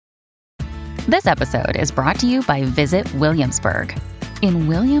This episode is brought to you by Visit Williamsburg. In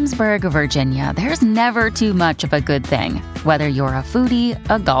Williamsburg, Virginia, there's never too much of a good thing. Whether you're a foodie,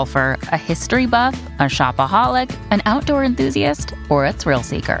 a golfer, a history buff, a shopaholic, an outdoor enthusiast, or a thrill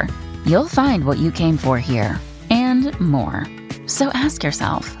seeker, you'll find what you came for here and more. So ask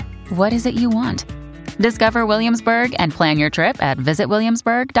yourself, what is it you want? Discover Williamsburg and plan your trip at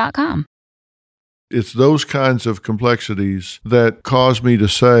visitwilliamsburg.com. It's those kinds of complexities that cause me to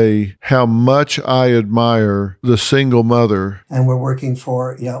say how much I admire the single mother. And we're working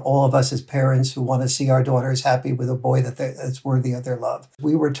for, all of us as parents who want to see our daughters happy with a boy that's worthy of their love.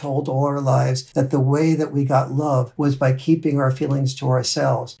 We were told all our lives that the way that we got love was by keeping our feelings to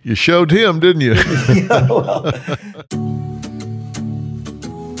ourselves. You showed him, didn't you? Yeah, well.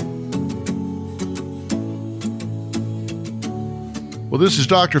 Well, this is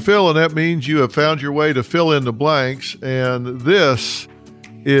Dr. Phil, and that means you have found your way to fill in the blanks. And this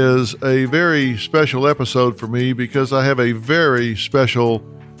is a very special episode for me because I have a very special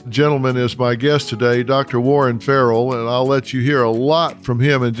gentleman as my guest today, Dr. Warren Farrell, and I'll let you hear a lot from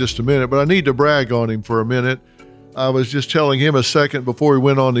him in just a minute, but I need to brag on him for a minute. I was just telling him a second before we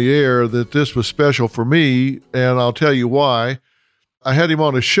went on the air that this was special for me, and I'll tell you why. I had him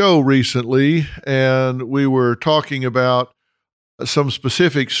on a show recently, and we were talking about some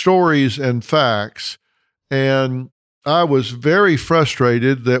specific stories and facts. And I was very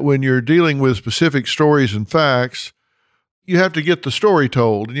frustrated that when you're dealing with specific stories and facts, you have to get the story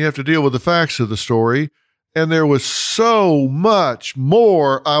told and you have to deal with the facts of the story. And there was so much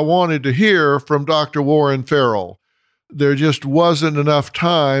more I wanted to hear from Dr. Warren Farrell. There just wasn't enough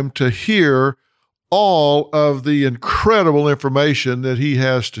time to hear all of the incredible information that he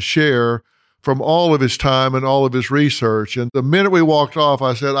has to share from all of his time and all of his research. And the minute we walked off,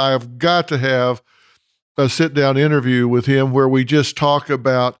 I said, I have got to have a sit-down interview with him where we just talk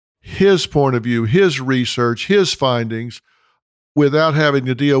about his point of view, his research, his findings, without having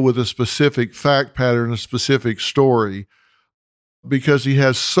to deal with a specific fact pattern, a specific story, because he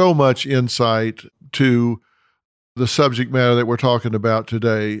has so much insight to the subject matter that we're talking about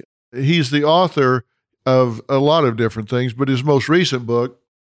today. He's the author of a lot of different things, but his most recent book,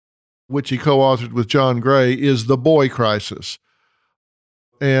 which he co-authored with John Gray, is The Boy Crisis.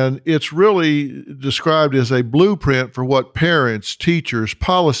 And it's really described as a blueprint for what parents, teachers,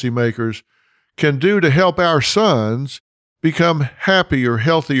 policymakers can do to help our sons become happier,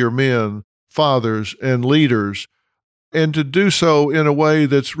 healthier men, fathers, and leaders, and to do so in a way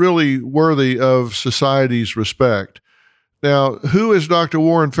that's really worthy of society's respect. Now, who is Dr.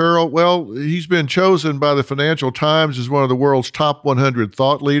 Warren Farrell? Well, he's been chosen by the Financial Times as one of the world's top 100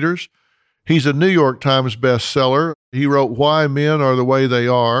 thought leaders. He's a New York Times bestseller. He wrote Why Men Are the Way They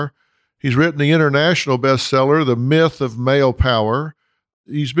Are. He's written the international bestseller, The Myth of Male Power.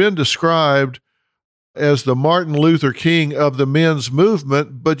 He's been described as the Martin Luther King of the men's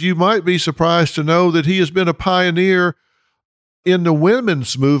movement, but you might be surprised to know that he has been a pioneer in the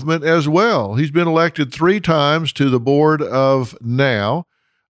women's movement as well. He's been elected 3 times to the board of NOW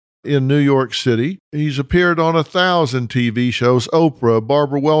in New York City. He's appeared on 1,000 TV shows. Oprah,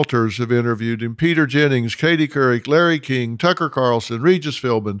 Barbara Walters have interviewed him, Peter Jennings, Katie Couric, Larry King, Tucker Carlson, Regis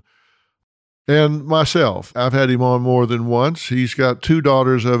Philbin, and myself. I've had him on more than once. He's got 2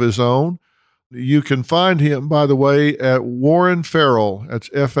 daughters of his own. You can find him, by the way, at Warren Farrell. That's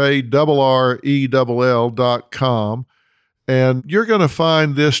FARRELL.com. And you're going to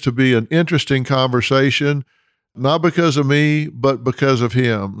find this to be an interesting conversation, not because of me, but because of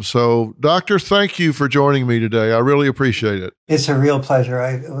him. So, Doctor, thank you for joining me today. I really appreciate it. It's a real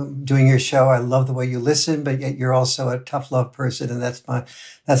pleasure. Doing your show. I love the way you listen, but yet you're also a tough love person, and that's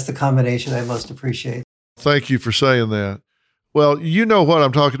the combination I most appreciate. Thank you for saying that. Well, you know what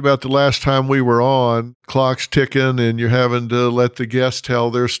I'm talking about. The last time we were on, clock's ticking, and you're having to let the guests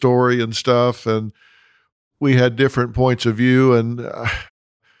tell their story and stuff, and we had different points of view, and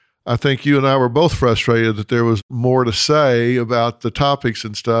I think you and I were both frustrated that there was more to say about the topics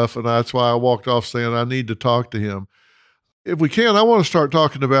and stuff, and that's why I walked off saying I need to talk to him. If we can, I want to start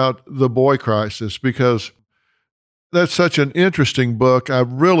talking about The Boy Crisis, because that's such an interesting book. I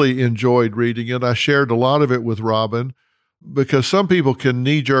really enjoyed reading it. I shared a lot of it with Robin, because some people can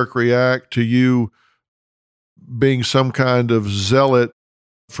knee-jerk react to you being some kind of zealot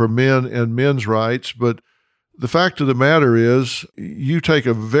for men and men's rights, but the fact of the matter is you take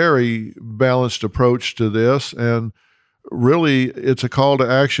a very balanced approach to this, and really it's a call to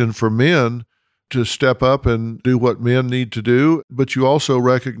action for men to step up and do what men need to do, but you also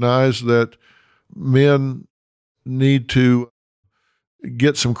recognize that men need to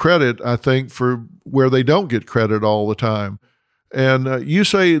get some credit, I think, for where they don't get credit all the time. And you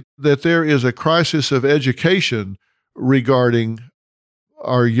say that there is a crisis of education regarding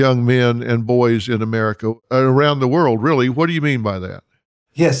our young men and boys in America, around the world, really. What do you mean by that?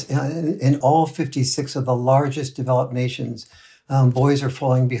 Yes, in all 56 of the largest developed nations, boys are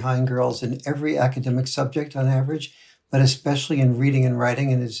falling behind girls in every academic subject on average, but especially in reading and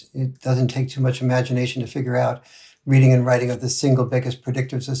writing. And it doesn't take too much imagination to figure out reading and writing are the single biggest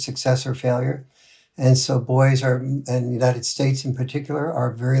predictors of success or failure. And so boys are, and the United States in particular,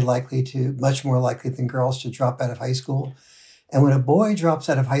 are much more likely than girls to drop out of high school. And when a boy drops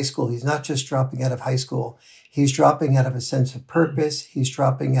out of high school, he's not just dropping out of high school. He's dropping out of a sense of purpose. He's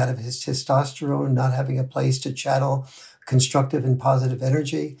dropping out of his testosterone, not having a place to channel constructive and positive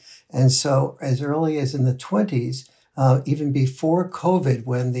energy. And so as early as in the 20s, even before COVID,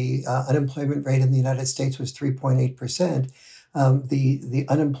 when the unemployment rate in the United States was 3.8%, the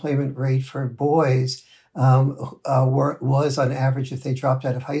unemployment rate for boys was on average, if they dropped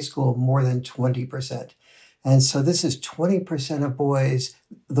out of high school, more than 20%. And so this is 20% of boys,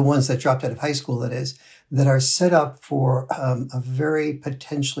 the ones that dropped out of high school, that is, that are set up for a very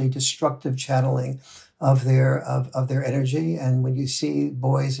potentially destructive channeling of their energy. And when you see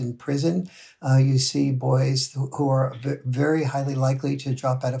boys in prison, you see boys who are very highly likely to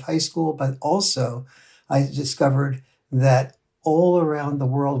drop out of high school. But also, I discovered that all around the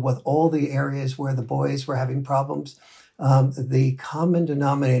world, with all the areas where the boys were having problems, the common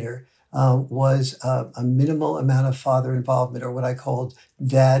denominator was a minimal amount of father involvement, or what I called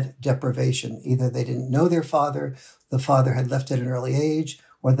dad deprivation. Either they didn't know their father, the father had left at an early age,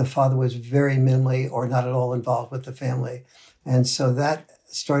 or the father was very minimally or not at all involved with the family. And so that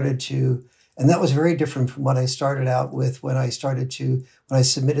that was very different from what I started out with when I submitted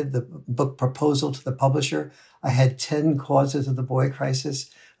the book proposal to the publisher. I had 10 causes of the boy crisis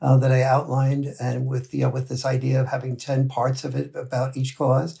that I outlined, and with this idea of having 10 parts of it about each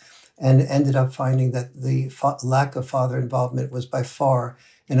cause, and ended up finding that the lack of father involvement was by far,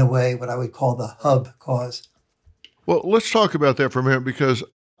 in a way, what I would call the hub cause. Well, let's talk about that for a minute, because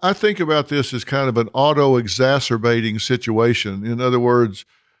I think about this as kind of an auto-exacerbating situation. In other words,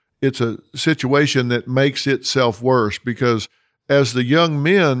 it's a situation that makes itself worse, because as the young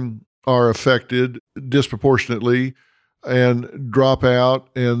men are affected disproportionately and drop out,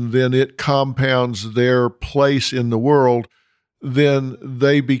 and then it compounds their place in the world, then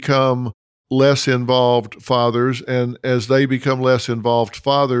they become less involved fathers. And as they become less involved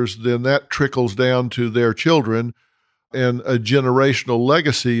fathers, then that trickles down to their children, and a generational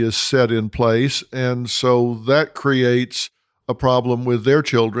legacy is set in place. And so that creates a problem with their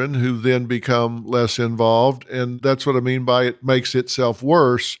children, who then become less involved. And that's what I mean by it makes itself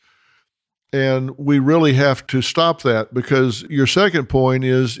worse. And we really have to stop that, because your second point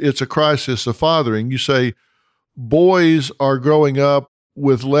is it's a crisis of fathering. You say boys are growing up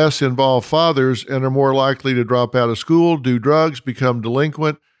with less involved fathers and are more likely to drop out of school, do drugs, become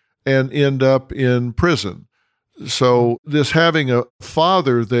delinquent, and end up in prison. So this having a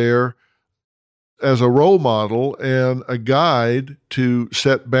father there as a role model and a guide to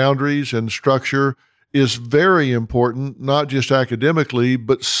set boundaries and structure is very important, not just academically,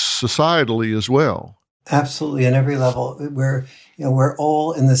 but societally as well. Absolutely, on every level. We're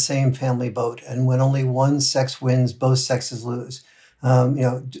all in the same family boat, and when only one sex wins, both sexes lose.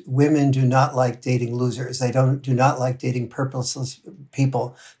 Women do not like dating losers. They do not like dating purposeless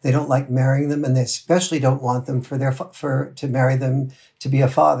people. They don't like marrying them, and they especially don't want them to marry them to be a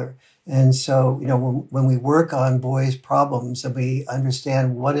father. And so, when we work on boys' problems and we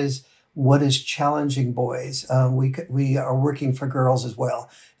understand what is challenging boys, we are working for girls as well,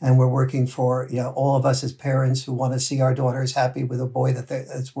 and we're working for all of us as parents who want to see our daughters happy with a boy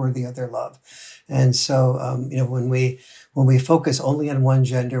that's worthy of their love. And so, when we focus only on one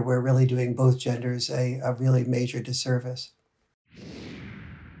gender, we're really doing both genders a really major disservice.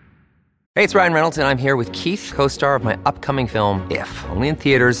 Hey, it's Ryan Reynolds, and I'm here with Keith, co-star of my upcoming film, If, only in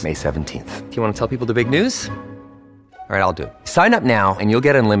theaters May 17th. Do you want to tell people the big news? All right, I'll do it. Sign up now and you'll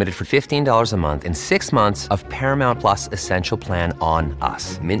get unlimited for $15 a month and 6 months of Paramount Plus Essential Plan on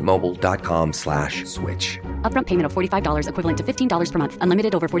us. MintMobile.com/switch. Upfront payment of $45 equivalent to $15 per month.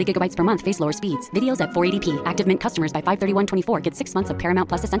 Unlimited over 40 gigabytes per month. Face lower speeds. Videos at 480p. Active Mint customers by 531.24 get 6 months of Paramount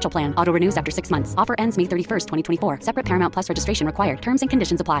Plus Essential Plan. Auto renews after 6 months. Offer ends May 31st, 2024. Separate Paramount Plus registration required. Terms and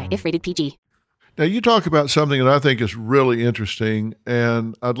conditions apply if rated PG. Now, you talk about something that I think is really interesting,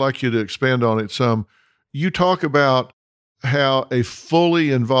 and I'd like you to expand on it some. You talk about how a fully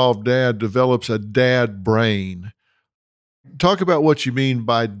involved dad develops a dad brain. Talk about what you mean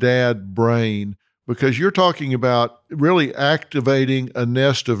by dad brain, because you're talking about really activating a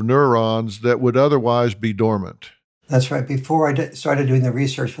nest of neurons that would otherwise be dormant. That's right. Before I started doing the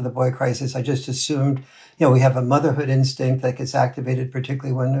research for the boy crisis, I just assumed, we have a motherhood instinct that gets activated,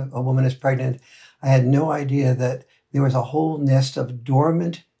 particularly when a woman is pregnant. I had no idea that there was a whole nest of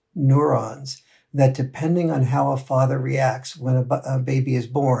dormant neurons that, depending on how a father reacts when a baby is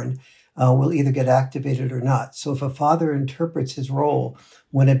born, will either get activated or not. So if a father interprets his role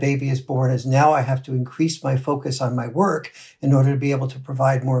when a baby is born as, now I have to increase my focus on my work in order to be able to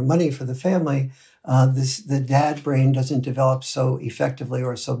provide more money for the family, the dad brain doesn't develop so effectively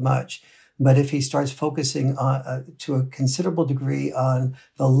or so much. But if he starts focusing on, to a considerable degree, on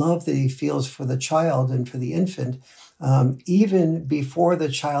the love that he feels for the child and for the infant, even before the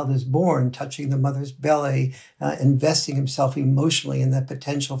child is born, touching the mother's belly, investing himself emotionally in that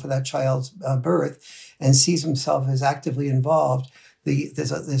potential for that child's birth, and sees himself as actively involved,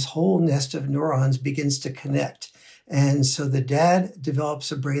 this whole nest of neurons begins to connect. And so the dad develops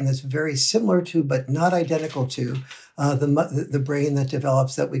a brain that's very similar to, but not identical to, the brain that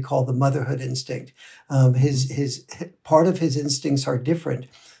develops that we call the motherhood instinct. His part of his instincts are different,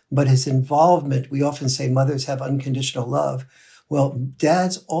 but his involvement, we often say mothers have unconditional love. Well,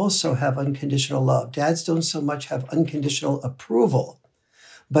 dads also have unconditional love. Dads don't so much have unconditional approval,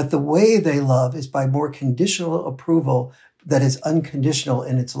 but the way they love is by more conditional approval that is unconditional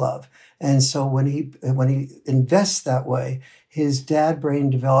in its love. And so when he invests that way, his dad brain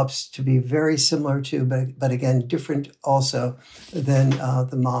develops to be very similar to, but again, different also than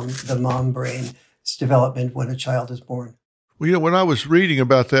the mom brain's development when a child is born. Well, when I was reading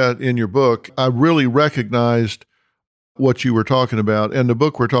about that in your book, I really recognized what you were talking about. And the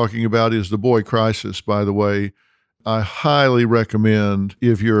book we're talking about is The Boy Crisis, by the way. I highly recommend,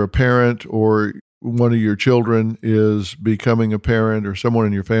 if you're a parent or one of your children is becoming a parent or someone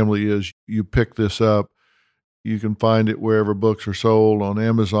in your family is, you pick this up. You can find it wherever books are sold, on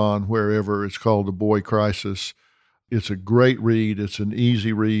Amazon, wherever. It's called The Boy Crisis. It's a great read. It's an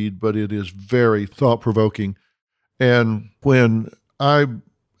easy read, but it is very thought-provoking. And when I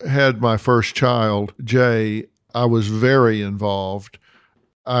had my first child, Jay, I was very involved.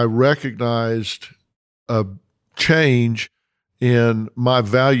 I recognized a change in my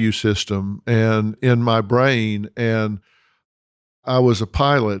value system and in my brain. And I was a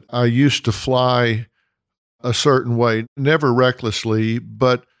pilot. I used to fly a certain way, never recklessly,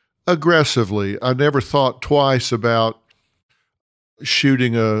 but aggressively. I never thought twice about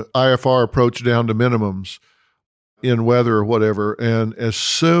shooting a IFR approach down to minimums in weather or whatever. And as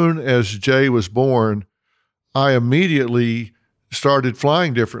soon as Jay was born, I immediately started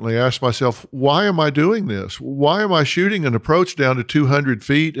flying differently. I asked myself, why am I doing this? Why am I shooting an approach down to 200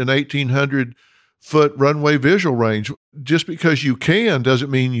 feet and 1,800 foot runway visual range? Just because you can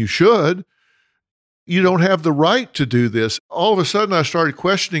doesn't mean you should. You don't have the right to do this. All of a sudden, I started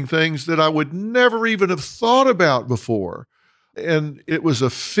questioning things that I would never even have thought about before. And it was a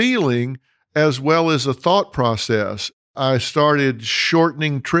feeling as well as a thought process. I started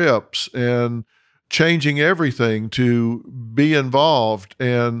shortening trips and changing everything to be involved,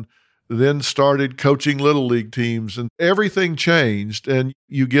 and then started coaching little league teams, and everything changed, and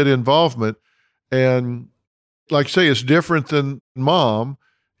you get involvement. And like I say, it's different than mom.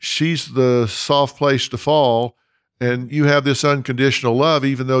 She's the soft place to fall, and you have this unconditional love,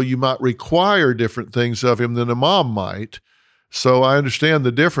 even though you might require different things of him than a mom might. So I understand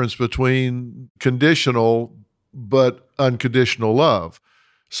the difference between conditional but unconditional love.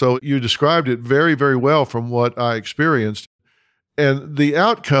 So you described it very, very well from what I experienced. And the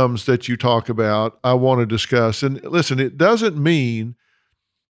outcomes that you talk about, I want to discuss. And listen, it doesn't mean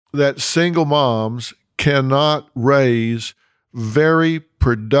that single moms cannot raise very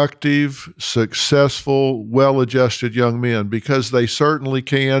productive, successful, well-adjusted young men, because they certainly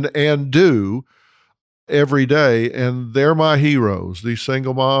can and do every day. And they're my heroes, these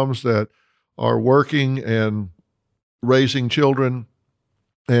single moms that are working and raising children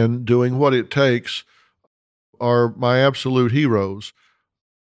and doing what it takes are my absolute heroes.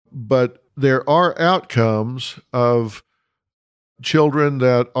 But there are outcomes of children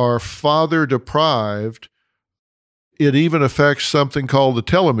that are father deprived. It even affects something called the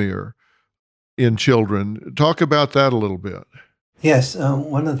telomere in children. Talk about that a little bit. Yes.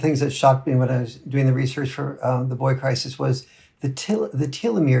 One of the things that shocked me when I was doing the research for The Boy Crisis was the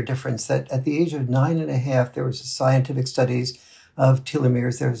telomere difference, that at the age of 9.5, there was scientific studies of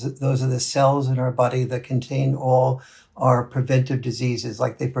telomeres. Those are the cells in our body that contain all our preventive diseases,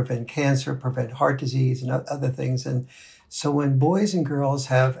 like they prevent cancer, prevent heart disease, and other things. And so when boys and girls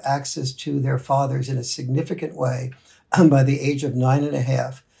have access to their fathers in a significant way by the age of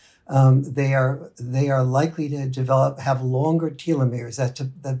 9.5, they are likely to have longer telomeres. That's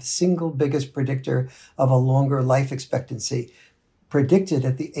the single biggest predictor of a longer life expectancy, predicted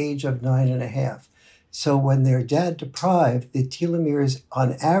at the age of 9.5. So when they're dad deprived, the telomeres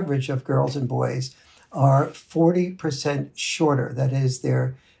on average of girls and boys are 40% shorter. That is,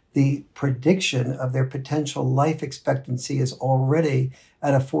 the prediction of their potential life expectancy is already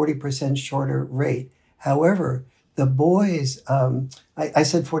at a 40% shorter rate. However, the boys, I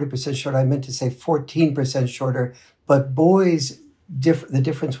said 40% shorter, I meant to say 14% shorter, but boys, the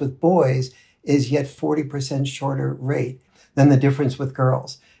difference with boys is yet 40% shorter rate than the difference with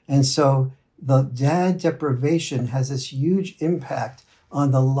girls. And so the dad deprivation has this huge impact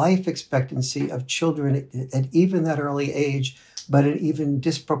on the life expectancy of children at even that early age, but an even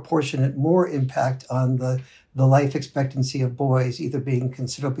disproportionate more impact on the life expectancy of boys, either being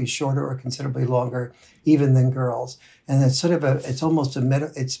considerably shorter or considerably longer, even than girls. And it's sort of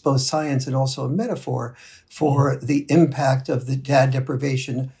it's both science and also a metaphor for the impact of the dad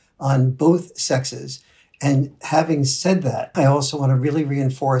deprivation on both sexes. And having said that, I also want to really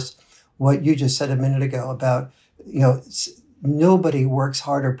reinforce what you just said a minute ago about, nobody works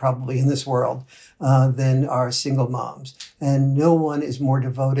harder probably in this world than our single moms. And no one is more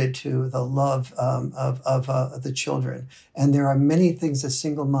devoted to the love of the children. And there are many things that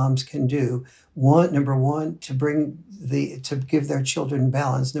single moms can do. Number one, to give their children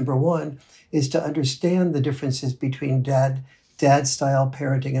balance. Number one is to understand the differences between dad-style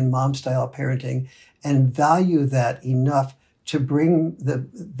parenting and mom-style parenting, and value that enough to bring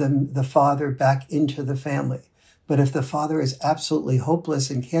the father back into the family. But if the father is absolutely hopeless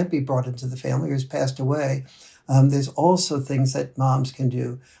and can't be brought into the family or has passed away, there's also things that moms can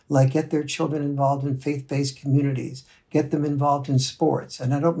do, like get their children involved in faith-based communities, get them involved in sports.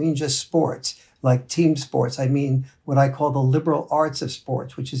 And I don't mean just sports, like team sports. I mean what I call the liberal arts of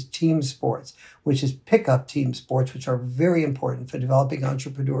sports, which is team sports, which is pickup team sports, which are very important for developing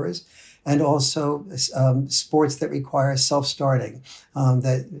entrepreneurs, and also sports that require self-starting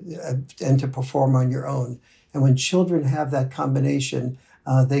and to perform on your own. And when children have that combination,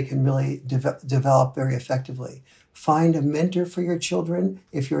 they can really develop very effectively. Find a mentor for your children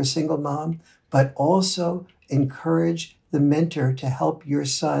if you're a single mom, but also encourage the mentor to help your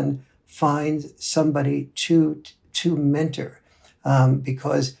son find somebody to mentor.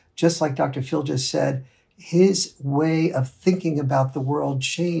 Because just like Dr. Phil just said, his way of thinking about the world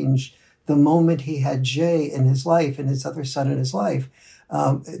changed the moment he had Jay in his life and his other son in his life.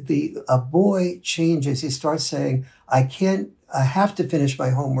 A boy changes. He starts saying, I have to finish my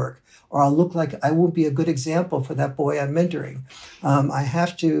homework, or I'll look like I won't be a good example for that boy I'm mentoring. I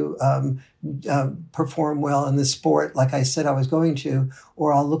have to perform well in the sport like I said I was going to,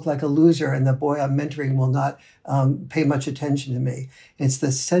 or I'll look like a loser and the boy I'm mentoring will not pay much attention to me. It's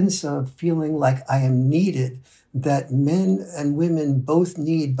the sense of feeling like I am needed that men and women both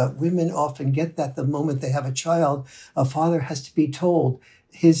need, but women often get that the moment they have a child. A father has to be told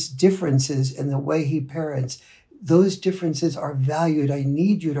his differences in the way he parents. Those differences are valued. I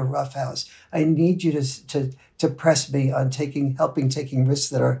need you to roughhouse. I need you to press me on taking risks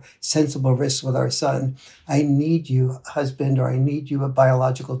that are sensible risks with our son. I need you, husband, or I need you, a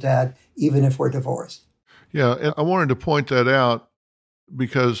biological dad, even if we're divorced. Yeah, and I wanted to point that out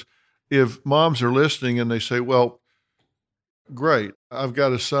because if moms are listening and they say, well, great, I've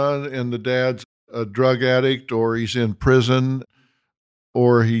got a son and the dad's a drug addict, or he's in prison,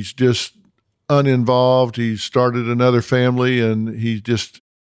 or he's just uninvolved, he's started another family and he just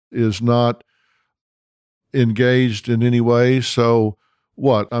is not engaged in any way. So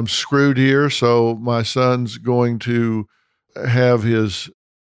what? I'm screwed here. So my son's going to have his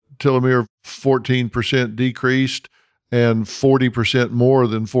telomere 14% decreased and 40% more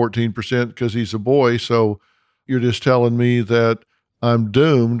than 14% because he's a boy. So you're just telling me that I'm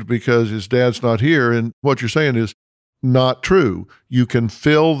doomed because his dad's not here. And what you're saying is not true. You can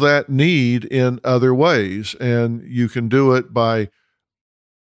fill that need in other ways, and you can do it by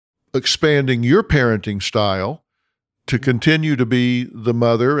expanding your parenting style to continue to be the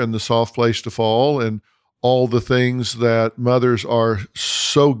mother and the soft place to fall and all the things that mothers are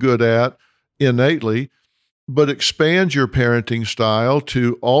so good at innately, but expand your parenting style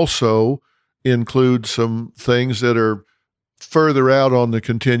to also include some things that are further out on the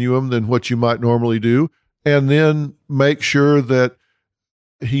continuum than what you might normally do, and then make sure that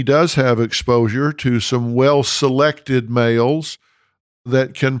he does have exposure to some well-selected males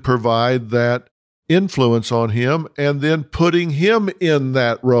that can provide that influence on him, and then putting him in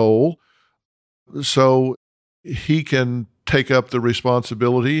that role so he can take up the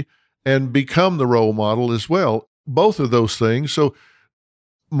responsibility and become the role model as well. Both of those things. So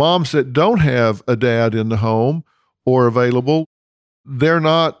moms that don't have a dad in the home or available, they're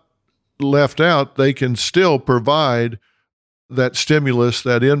not left out. They can still provide that stimulus,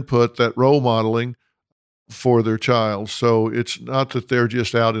 that input, that role modeling for their child. So it's not that they're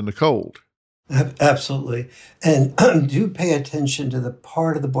just out in the cold. Absolutely. And do pay attention to the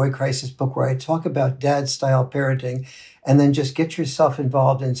part of the Boy Crisis book where I talk about dad-style parenting, and then just get yourself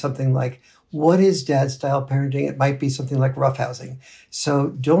involved in something like, what is dad-style parenting? It might be something like roughhousing. So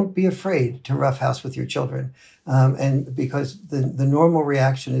don't be afraid to roughhouse with your children. And because the normal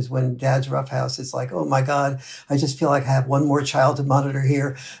reaction is when dad's roughhouse, it's like, oh my God, I just feel like I have one more child to monitor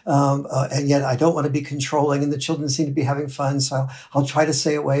here. And yet I don't want to be controlling, and the children seem to be having fun. So I'll try to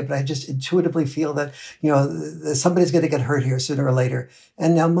stay away, but I just intuitively feel that, somebody's going to get hurt here sooner or later.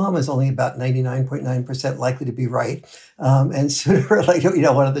 And now mom is only about 99.9% likely to be right. And sooner or later,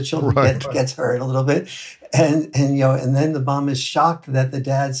 one of the children gets hurt a little bit. And then the mom is shocked that the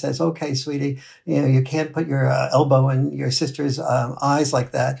dad says, okay, sweetie, you can't put your elbow in your sister's eyes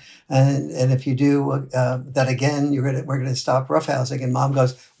like that. And if you do that again, we're going to stop roughhousing. And mom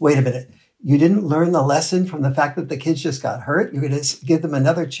goes, wait a minute. You didn't learn the lesson from the fact that the kids just got hurt. You're going to give them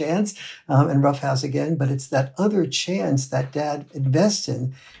another chance and roughhouse again. But it's that other chance that dad invests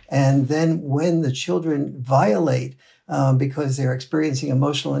in. And then when the children violate because they're experiencing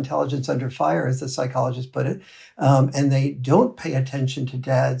emotional intelligence under fire, as the psychologist put it, and they don't pay attention to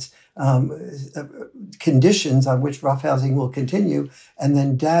dad's conditions on which roughhousing will continue, and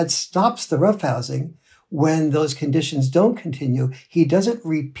then dad stops the roughhousing when those conditions don't continue. He doesn't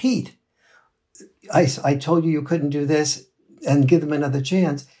repeat, I told you couldn't do this, and give them another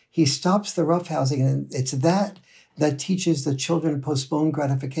chance. He stops the roughhousing, and it's that teaches the children postponed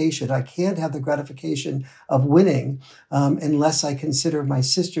gratification. I can't have the gratification of winning unless I consider my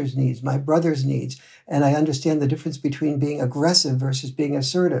sister's needs, my brother's needs, and I understand the difference between being aggressive versus being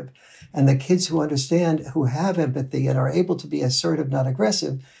assertive. And the kids who understand, who have empathy and are able to be assertive, not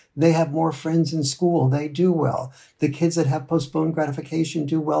aggressive, they have more friends in school. They do well. The kids that have postponed gratification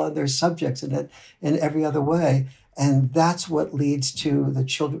do well in their subjects and in every other way. And that's what leads to the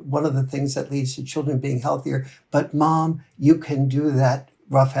children, one of the things that leads to children being healthier. But mom, you can do that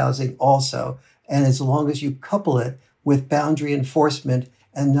roughhousing also. And as long as you couple it with boundary enforcement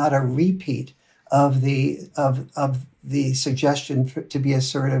and not a repeat of the suggestion to be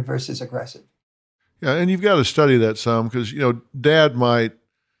assertive versus aggressive. Yeah, and you've got to study that some because, dad might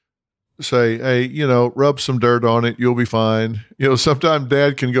say, hey, rub some dirt on it, you'll be fine. Sometimes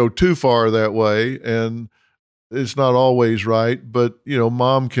dad can go too far that way, and it's not always right, but,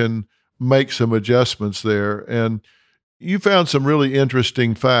 mom can make some adjustments there. And you found some really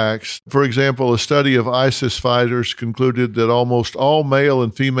interesting facts. For example, a study of ISIS fighters concluded that almost all male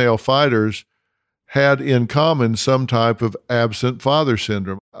and female fighters had in common some type of absent father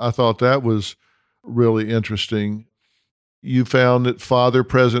syndrome. I thought that was really interesting. You found that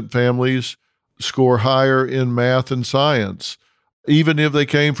father-present families score higher in math and science, even if they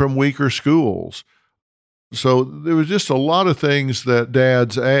came from weaker schools. So there was just a lot of things that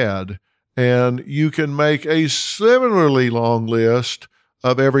dads add, and you can make a similarly long list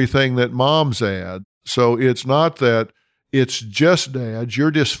of everything that moms add. So it's not that it's just dads.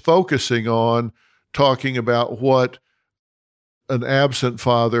 You're just focusing on talking about what an absent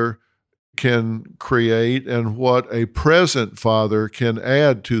father can create and what a present father can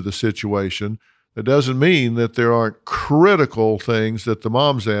add to the situation. It doesn't mean that there aren't critical things that the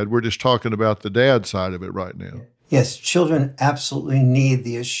moms add. We're just talking about the dad side of it right now. Yes, children absolutely need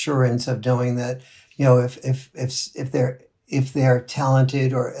the assurance of knowing that, if they're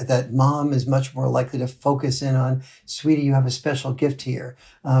talented, or that mom is much more likely to focus in on, sweetie, you have a special gift here.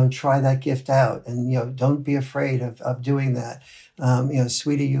 Try that gift out, and don't be afraid of doing that.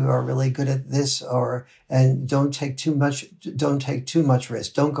 Sweetie, you are really good at this, and don't take too much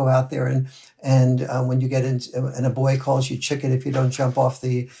risk. Don't go out there and when you get into, and a boy calls you chicken if you don't jump off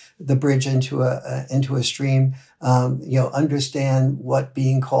the bridge into a stream. Understand what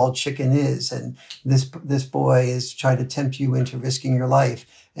being called chicken is, and this boy is trying to tempt you into risking your life.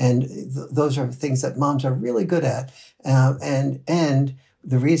 And those are things that moms are really good at. And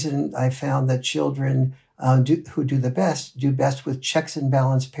the reason I found that children who do best with checks and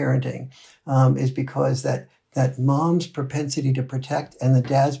balance parenting is because that mom's propensity to protect and the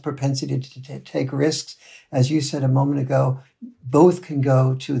dad's propensity to take risks, as you said a moment ago, both can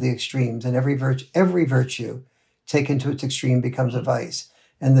go to the extremes, and every virtue taken to its extreme becomes a vice.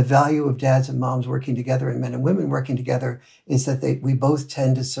 And the value of dads and moms working together, and men and women working together, is that we both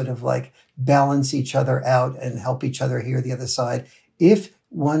tend to sort of like balance each other out and help each other hear the other side, if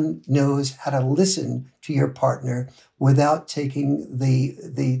one knows how to listen to your partner without taking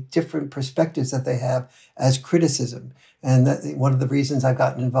the different perspectives that they have as criticism. And one of the reasons I've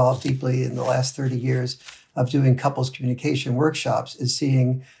gotten involved deeply in the last 30 years of doing couples communication workshops is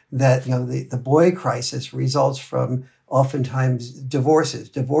seeing that, the boy crisis results from oftentimes divorces.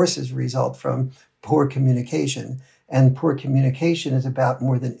 Divorces result from poor communication. And poor communication is about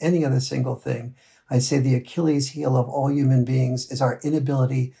more than any other single thing. I'd say the Achilles heel of all human beings is our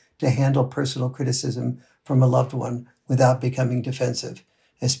inability to handle personal criticism from a loved one without becoming defensive,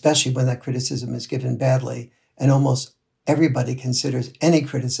 especially when that criticism is given badly. And almost everybody considers any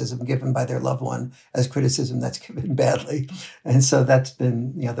criticism given by their loved one as criticism that's given badly. And so that's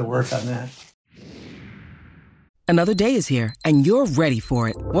been, the work on that. Another day is here, and you're ready for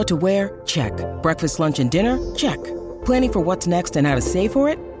it. What to wear? Check. Breakfast, lunch, and dinner? Check. Planning for what's next and how to save for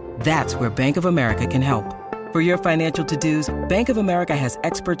it? That's where Bank of America can help. For your financial to-dos, Bank of America has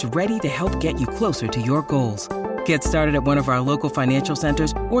experts ready to help get you closer to your goals. Get started at one of our local financial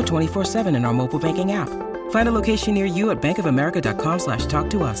centers or 24/7 in our mobile banking app. Find a location near you at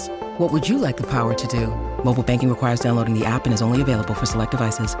bankofamerica.com/talktous. What would you like the power to do? Mobile banking requires downloading the app and is only available for select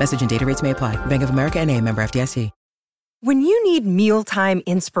devices. Message and data rates may apply. Bank of America N.A., member FDIC. When you need mealtime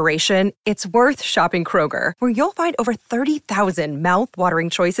inspiration, it's worth shopping Kroger, where you'll find over 30,000 mouth-watering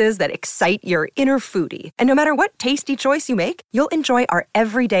choices that excite your inner foodie. And no matter what tasty choice you make, you'll enjoy our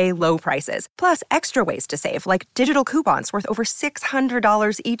everyday low prices, plus extra ways to save, like digital coupons worth over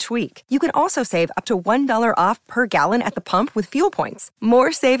 $600 each week. You can also save up to $1 off per gallon at the pump with fuel points.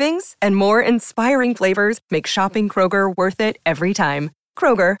 More savings and more inspiring flavors make shopping Kroger worth it every time.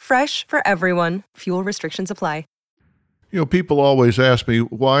 Kroger, fresh for everyone. Fuel restrictions apply. People always ask me,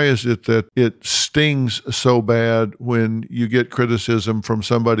 why is it that it stings so bad when you get criticism from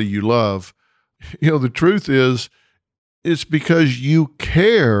somebody you love? The truth is, it's because you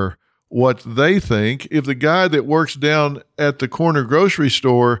care what they think. If the guy that works down at the corner grocery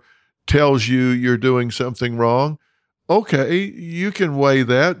store tells you you're doing something wrong, okay, you can weigh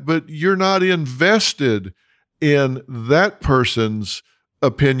that, but you're not invested in that person's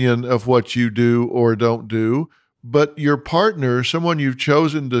opinion of what you do or don't do. But your partner, someone you've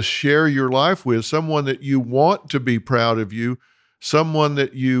chosen to share your life with, someone that you want to be proud of you, someone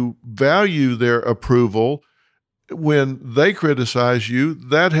that you value their approval, when they criticize you,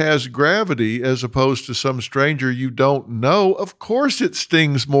 that has gravity as opposed to some stranger you don't know. Of course it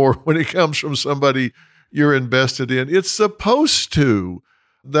stings more when it comes from somebody you're invested in. It's supposed to.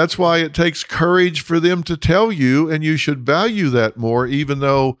 That's why it takes courage for them to tell you, and you should value that more, even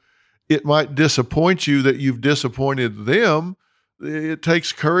though it might disappoint you that you've disappointed them. It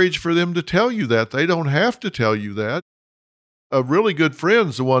takes courage for them to tell you that. They don't have to tell you that. A really good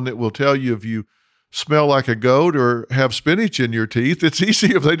friend's the one that will tell you if you smell like a goat or have spinach in your teeth. It's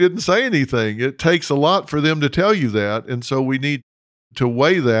easy if they didn't say anything. It takes a lot for them to tell you that. And so we need to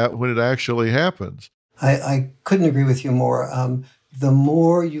weigh that when it actually happens. I couldn't agree with you more. The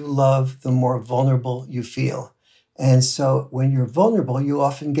more you love, the more vulnerable you feel. And so when you're vulnerable, you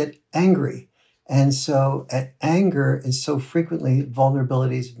often get angry. And so anger is so frequently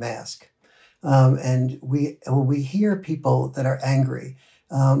vulnerability's mask. And when we hear people that are angry,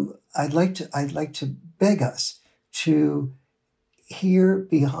 I'd like to beg us to hear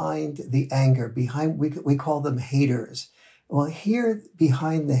behind the anger, we call them haters. Well, hear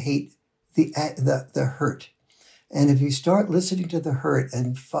behind the hate, the hurt. And if you start listening to the hurt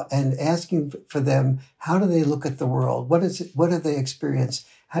and asking for them, how do they look at the world? What have they experienced?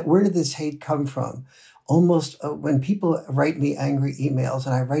 Where did this hate come from? Almost when people write me angry emails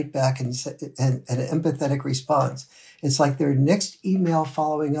and I write back and an empathetic response, it's like their next email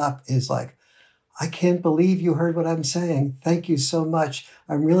following up is like, I can't believe you heard what I'm saying. Thank you so much.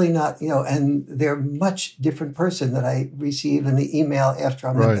 I'm really not, and they're a much different person that I receive in the email after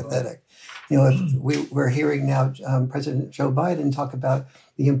I'm empathetic. If we're hearing now President Joe Biden talk about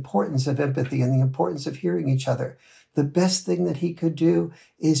the importance of empathy and the importance of hearing each other. The best thing that he could do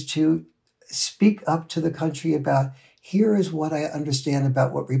is to speak up to the country about, here is what I understand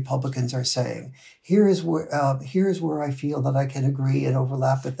about what Republicans are saying. Here is where I feel that I can agree and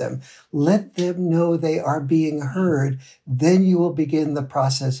overlap with them. Let them know they are being heard. Then you will begin the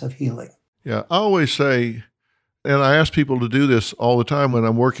process of healing. Yeah, I always say, and I ask people to do this all the time when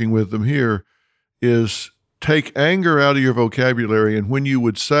I'm working with them here, is take anger out of your vocabulary. And when you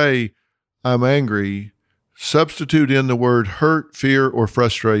would say, I'm angry, substitute in the word hurt, fear, or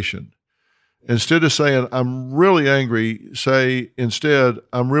frustration. Instead of saying, I'm really angry, say instead,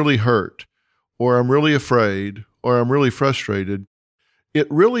 I'm really hurt, or I'm really afraid, or I'm really frustrated. it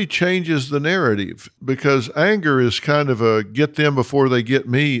really changes the narrative, because anger is kind of a get them before they get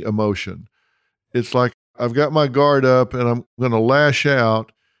me emotion. It's like I've got my guard up and I'm going to lash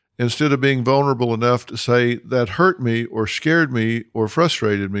out instead of being vulnerable enough to say that hurt me or scared me or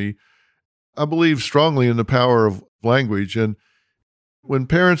frustrated me. I believe strongly in the power of language. And when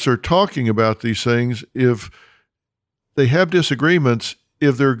parents are talking about these things, if they have disagreements,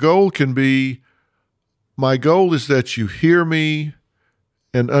 if their goal can be, my goal is that you hear me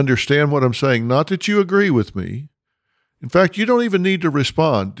and understand what I'm saying, not that you agree with me. In fact, you don't even need to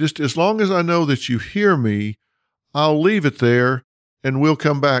respond. Just as long as I know that you hear me, I'll leave it there and we'll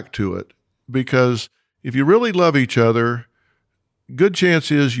come back to it. Because if you really love each other, good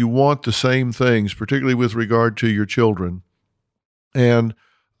chance is you want the same things, particularly with regard to your children. And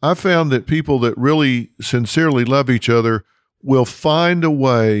I found that people that really sincerely love each other will find a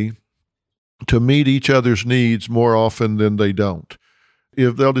way to meet each other's needs more often than they don't.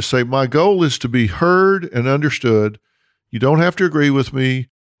 If they'll just say, my goal is to be heard and understood. You don't have to agree with me.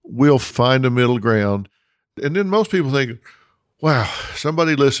 We'll find a middle ground. And then most people think, wow,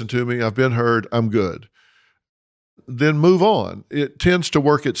 somebody listened to me. I've been heard. I'm good. Then move on. It tends to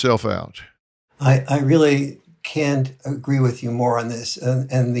work itself out. I really can't agree with you more on this.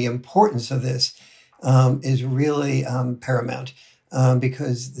 And the importance of this is really paramount.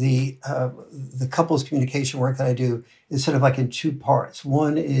 Because the couples communication work that I do is sort of like in two parts.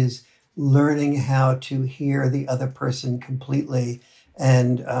 One is learning how to hear the other person completely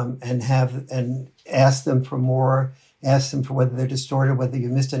and ask them for more, ask them for whether they're distorted, whether you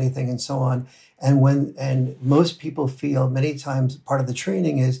missed anything, and so on. And most people feel many times part of the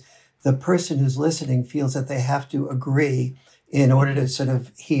training is the person who's listening feels that they have to agree in order to sort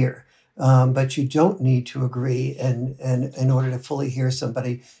of hear. But you don't need to agree and in order to fully hear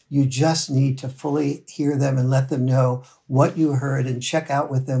somebody. You just need to fully hear them and let them know what you heard and check out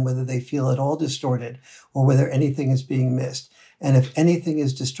with them whether they feel at all distorted or whether anything is being missed. And if anything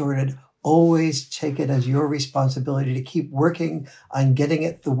is distorted, always take it as your responsibility to keep working on getting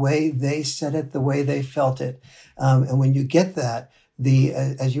it the way they said it, the way they felt it. And when you get that,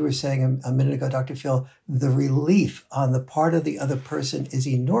 as you were saying a minute ago, Dr. Phil, the relief on the part of the other person is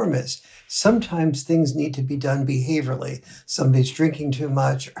enormous. Sometimes things need to be done behaviorally. Somebody's drinking too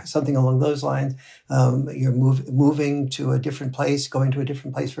much, or something along those lines. You're moving to a different place, going to a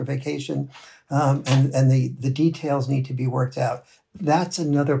different place for vacation, and the details need to be worked out. That's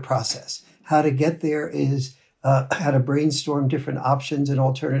another process. How to get there is how to brainstorm different options and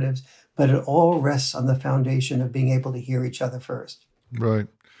alternatives, but it all rests on the foundation of being able to hear each other first. Right.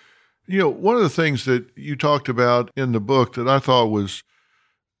 You know, one of the things that you talked about in the book that I thought was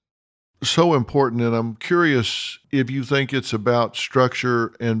so important, and I'm curious if you think it's about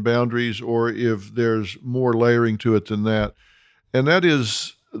structure and boundaries or if there's more layering to it than that, and that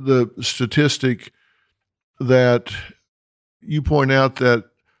is the statistic that you point out that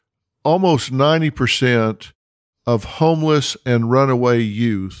almost 90% of homeless and runaway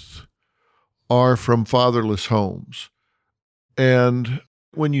youth are from fatherless homes. And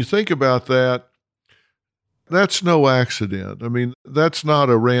when you think about that, that's no accident. I mean, that's not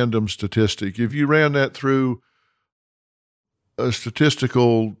a random statistic. If you ran that through a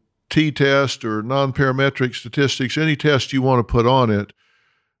statistical t-test or non-parametric statistics, any test you want to put on it,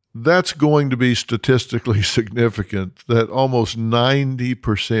 that's going to be statistically significant, that almost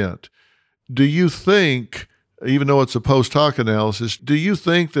 90%. Do you think, even though it's a post hoc analysis, do you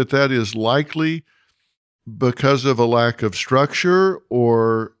think that that is likely because of a lack of structure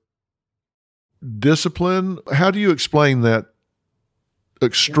or discipline? How do you explain that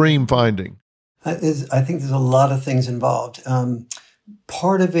extreme finding? I think there's a lot of things involved.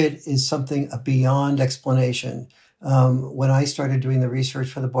 Part of it is something beyond explanation. When I started doing the research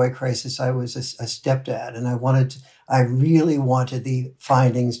for the boy crisis, I was a stepdad, and I really wanted the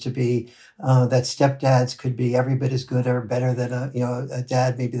findings to be that stepdads could be every bit as good or better than a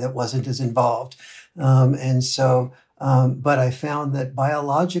dad maybe that wasn't as involved. But I found that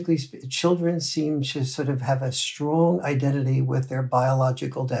biologically, children seem to sort of have a strong identity with their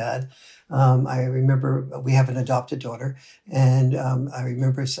biological dad. I remember we have an adopted daughter, and I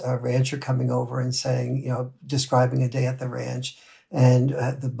remember a rancher coming over and saying, describing a day at the ranch, and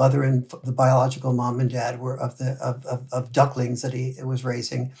the mother and the biological mom and dad were of ducklings that he was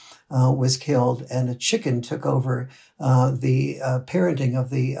raising, was killed, and a chicken took over the parenting of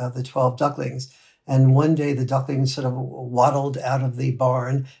the 12 ducklings. And one day the ducklings sort of waddled out of the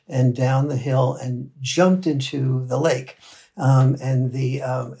barn and down the hill and jumped into the lake. And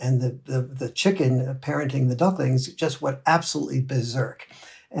the chicken parenting the ducklings just went absolutely berserk.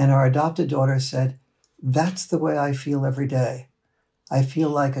 And our adopted daughter said, "That's the way I feel every day. I feel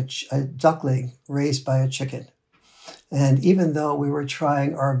like a duckling raised by a chicken. And even though we were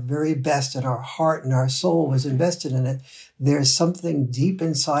trying our very best and our heart and our soul was invested in it, there's something deep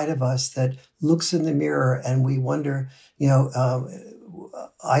inside of us that looks in the mirror and we wonder, what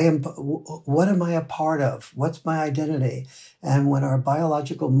am I a part of? What's my identity? And when our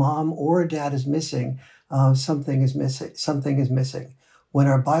biological mom or dad is missing, something is missing. When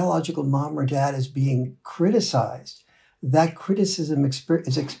our biological mom or dad is being criticized, that criticism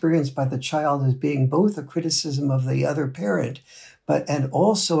is experienced by the child as being both a criticism of the other parent, and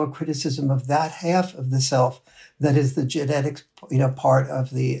also a criticism of that half of the self that is the genetic, part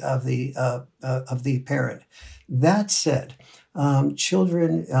of the parent. That said,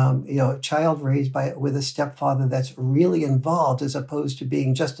 children, a child raised with a stepfather that's really involved, as opposed to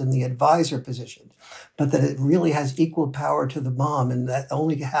being just in the advisor position, but that it really has equal power to the mom, and that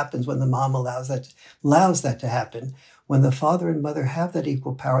only happens when the mom allows that to happen. When the father and mother have that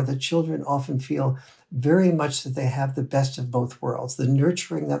equal power, the children often feel very much that they have the best of both worlds, the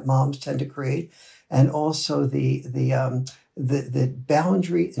nurturing that moms tend to create, and also the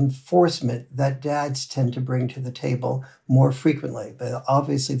boundary enforcement that dads tend to bring to the table more frequently. But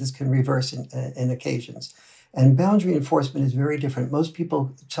obviously this can reverse in occasions. And boundary enforcement is very different. Most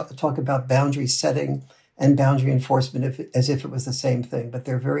people talk about boundary setting and boundary enforcement as if it was the same thing, but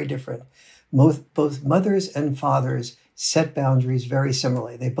they're very different. Both mothers and fathers set boundaries very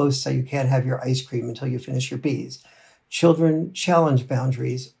similarly. They both say you can't have your ice cream until you finish your peas. Children challenge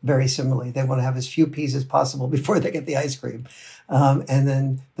boundaries very similarly. They want to have as few peas as possible before they get the ice cream. But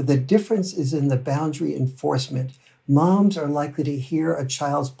the difference is in the boundary enforcement. Moms are likely to hear a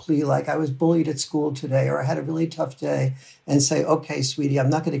child's plea like, I was bullied at school today, or I had a really tough day, and say, okay, sweetie, I'm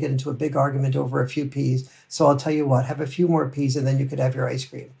not going to get into a big argument over a few peas, so I'll tell you what, have a few more peas and then you could have your ice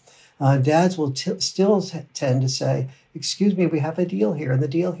cream. Dads will still tend to say, excuse me, we have a deal here. And the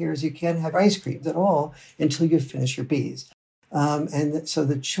deal here is you can't have ice cream at all until you finish your peas. So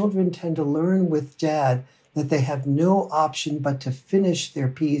the children tend to learn with dad that they have no option but to finish their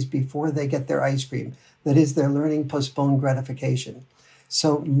peas before they get their ice cream. That is, they're learning postponed gratification.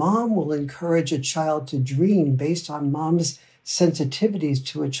 So mom will encourage a child to dream based on mom's sensitivities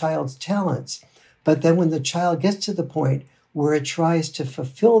to a child's talents. But then when the child gets to the point where it tries to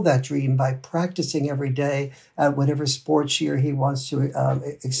fulfill that dream by practicing every day at whatever sport she or he wants to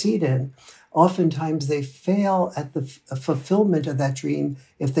exceed in, oftentimes they fail at the fulfillment of that dream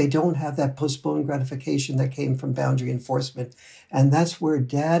if they don't have that postponed gratification that came from boundary enforcement. And that's where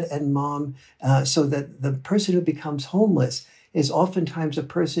dad and mom, so that the person who becomes homeless is oftentimes a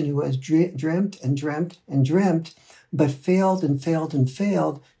person who has dreamt and dreamt and dreamt, but failed and failed and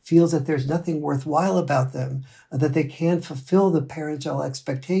failed, feels that there's nothing worthwhile about them, that they can't fulfill the parental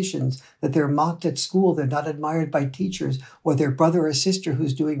expectations, that they're mocked at school, they're not admired by teachers, or their brother or sister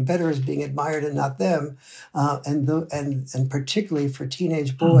who's doing better is being admired and not them. And particularly for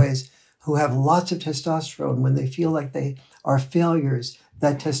teenage boys who have lots of testosterone, when they feel like they are failures,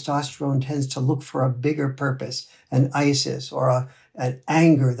 that testosterone tends to look for a bigger purpose, an ISIS or an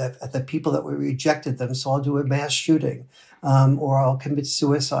anger at the people that we rejected them. So I'll do a mass shooting, or I'll commit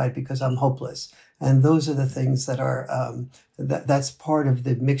suicide because I'm hopeless. And those are the things that are, that's part of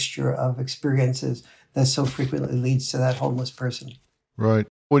the mixture of experiences that so frequently leads to that homeless person. Right.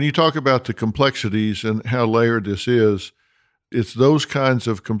 When you talk about the complexities and how layered this is, it's those kinds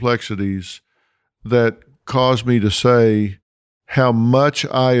of complexities that cause me to say how much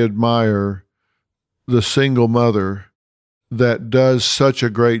I admire the single mother that does such a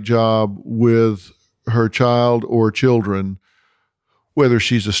great job with her child or children, whether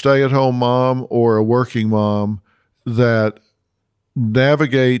she's a stay-at-home mom or a working mom, that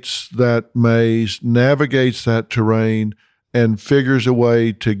navigates that maze, navigates that terrain, and figures a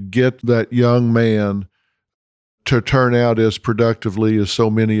way to get that young man to turn out as productively as so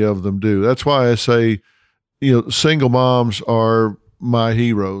many of them do. That's why I say, single moms are my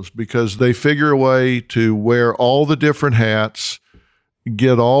heroes, because they figure a way to wear all the different hats,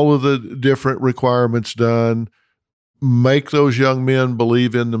 get all of the different requirements done, make those young men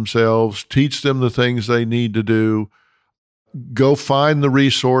believe in themselves, teach them the things they need to do, go find the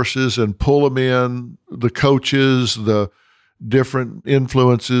resources and pull them in, the coaches, the different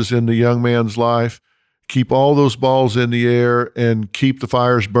influences in the young man's life, keep all those balls in the air and keep the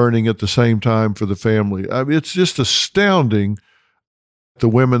fires burning at the same time for the family. I mean, it's just astounding, the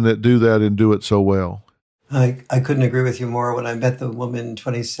women that do that and do it so well. I couldn't agree with you more. When I met the woman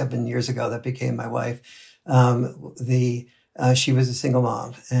 27 years ago that became my wife, the she was a single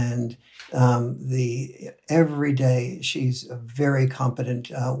mom, and every day she's a very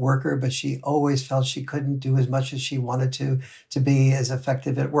competent worker, but she always felt she couldn't do as much as she wanted to be as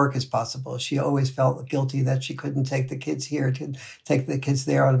effective at work as possible. She always felt guilty that she couldn't take the kids here, to take the kids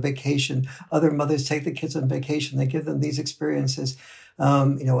there on vacation. Other mothers take the kids on vacation. They give them these experiences.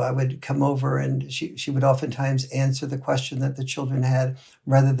 I would come over and she would oftentimes answer the question that the children had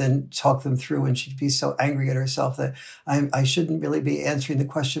rather than talk them through. And she'd be so angry at herself that I shouldn't really be answering the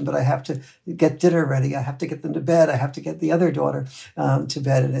question, but I have to get dinner ready. I have to get them to bed. I have to get the other daughter to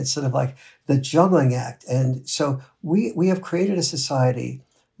bed. And it's sort of like the juggling act. And so we have created a society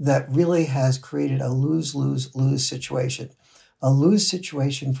that really has created a lose-lose-lose situation. A lose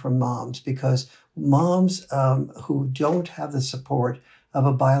situation for moms, because moms who don't have the support of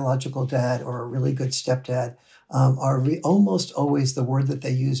a biological dad or a really good stepdad are almost always, the word that they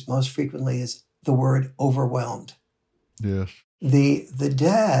use most frequently is the word overwhelmed. Yes. The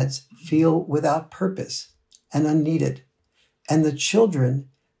dads feel without purpose and unneeded, and the children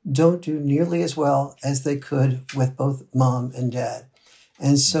don't do nearly as well as they could with both mom and dad.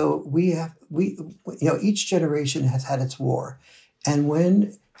 And so each generation has had its war. And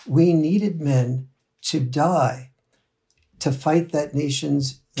when we needed men to die to fight that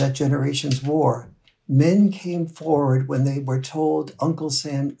generation's war, men came forward when they were told Uncle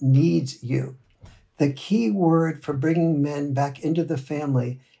Sam needs you. The key word for bringing men back into the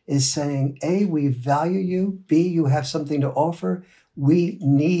family is saying, A, we value you. B, you have something to offer. We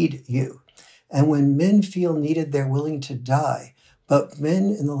need you. And when men feel needed, they're willing to die. But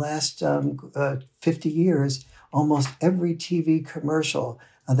men in the last 50 years, almost every TV commercial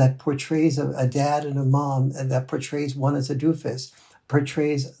that portrays a dad and a mom and that portrays one as a doofus,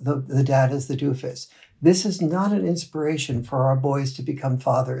 portrays the dad as the doofus. This is not an inspiration for our boys to become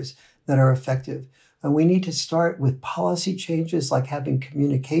fathers that are effective. And we need to start with policy changes like having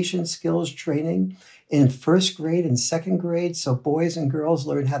communication skills training in first grade and second grade, so boys and girls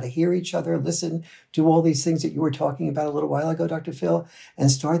learn how to hear each other, listen, do all these things that you were talking about a little while ago, Dr. Phil,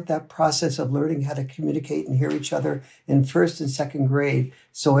 and start that process of learning how to communicate and hear each other in first and second grade,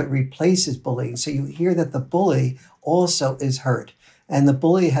 so it replaces bullying. So you hear that the bully also is hurt, and the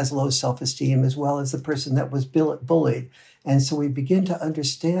bully has low self-esteem as well as the person that was bullied. And so we begin to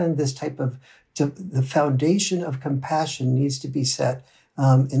understand this type of, the foundation of compassion needs to be set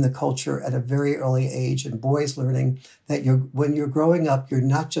in the culture at a very early age, and boys learning that when you're growing up, you're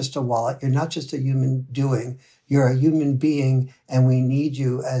not just a wallet, you're not just a human doing, you're a human being, and we need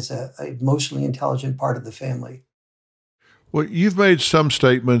you as a emotionally intelligent part of the family. Well, you've made some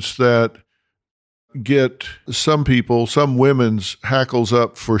statements that get some people, some women's hackles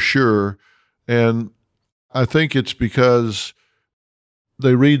up for sure, and I think it's because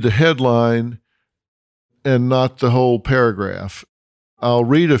they read the headline and not the whole paragraph. I'll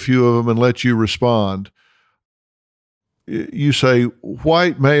read a few of them and let you respond. You say,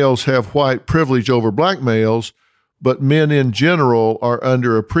 white males have white privilege over black males, but men in general are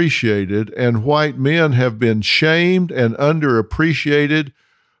underappreciated, and white men have been shamed and underappreciated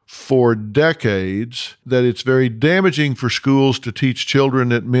for decades, that it's very damaging for schools to teach children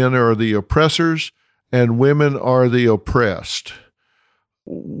that men are the oppressors and women are the oppressed.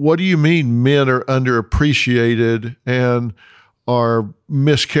 What do you mean men are underappreciated and are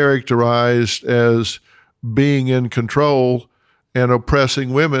mischaracterized as being in control and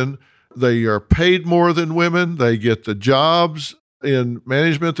oppressing women? They are paid more than women. They get the jobs in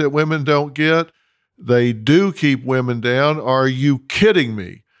management that women don't get. They do keep women down. Are you kidding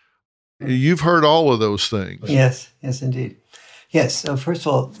me? You've heard all of those things. Yes, indeed. Yes. So first of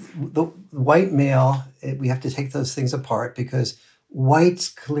all, the white male, we have to take those things apart, because whites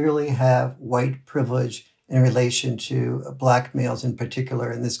clearly have white privilege in relation to black males in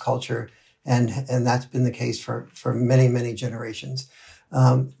particular in this culture. And that's been the case for many, many generations.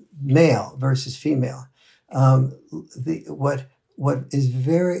 Male versus female. What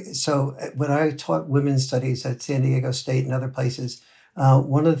is so when I taught women's studies at San Diego State and other places,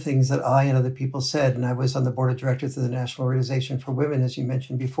 one of the things that I and other people said, and I was on the board of directors of the National Organization for Women, as you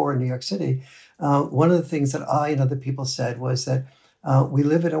mentioned before, in New York City, one of the things that I and other people said was that we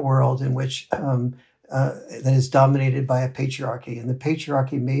live in a world in which that is dominated by a patriarchy, and the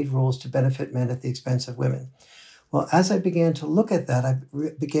patriarchy made rules to benefit men at the expense of women. Well, as I began to look at that, I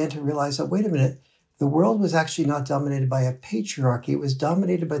began to realize that, wait a minute, the world was actually not dominated by a patriarchy. It was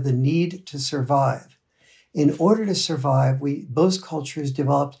dominated by the need to survive. In order to survive, most cultures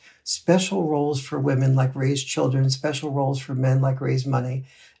developed special roles for women, like raise children, special roles for men, like raise money,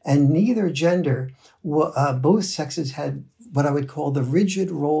 and neither gender, both sexes had what I would call the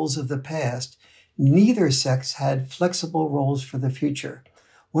rigid roles of the past neither sex had flexible roles for the future.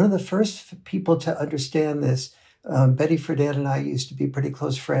 One of the first people to understand this, Betty Friedan and I used to be pretty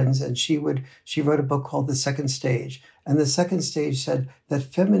close friends, and she wrote a book called The Second Stage. And the second stage said that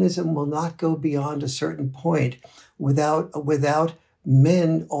feminism will not go beyond a certain point without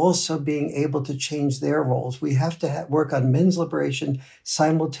men also being able to change their roles. We have to work on men's liberation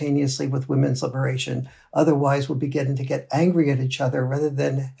simultaneously with women's liberation. Otherwise, we'll begin to get angry at each other rather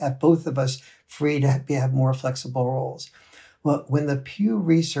than have both of us free to have more flexible roles. Well, when the Pew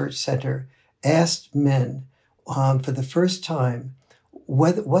Research Center asked men for the first time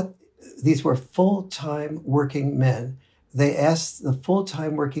what these were full-time working men, they asked the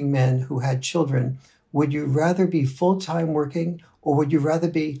full-time working men who had children, would you rather be full-time working or would you rather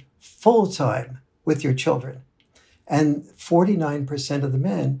be full-time with your children? And 49% of the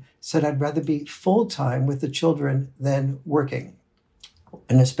men said, I'd rather be full-time with the children than working,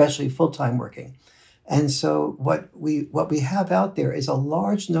 and especially full-time working. And so what we have out there is a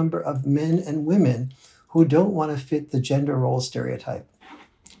large number of men and women who don't want to fit the gender role stereotype.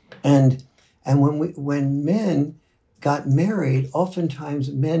 And when men got married, oftentimes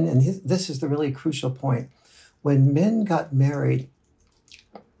men, and this is the really crucial point, when men got married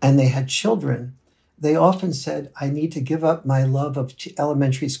and they had children, they often said, I need to give up my love of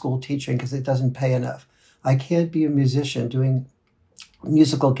elementary school teaching because it doesn't pay enough. I can't be a musician doing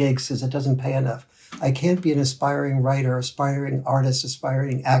musical gigs because it doesn't pay enough. I can't be an aspiring writer, aspiring artist,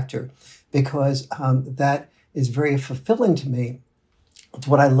 aspiring actor, because that is very fulfilling to me. It's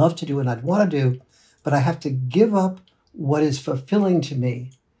what I love to do and I'd want to do, but I have to give up what is fulfilling to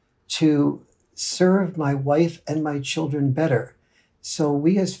me to serve my wife and my children better. So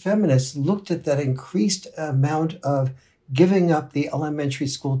we as feminists looked at that increased amount of giving up the elementary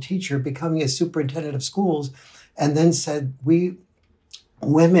school teacher, becoming a superintendent of schools, and then said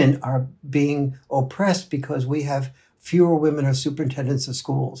women are being oppressed because we have fewer women are superintendents of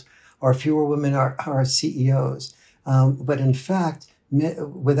schools or fewer women are CEOs. But in fact,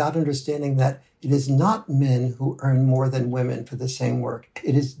 without understanding that it is not men who earn more than women for the same work.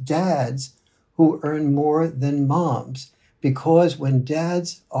 It is dads who earn more than moms, because when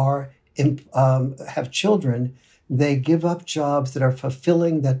dads have children, they give up jobs that are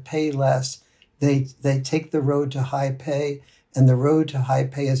fulfilling, that pay less. They take the road to high pay, and the road to high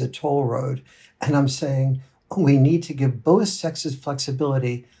pay is a toll road. And I'm saying we need to give both sexes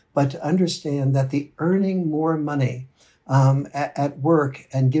flexibility, but to understand that the earning more money at work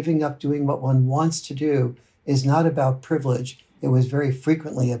and giving up doing what one wants to do is not about privilege. It was very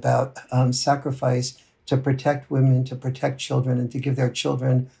frequently about sacrifice to protect women, to protect children, and to give their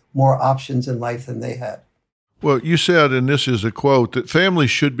children more options in life than they had. Well, you said, and this is a quote, that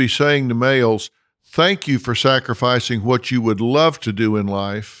families should be saying to males, thank you for sacrificing what you would love to do in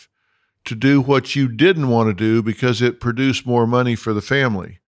life to do what you didn't want to do because it produced more money for the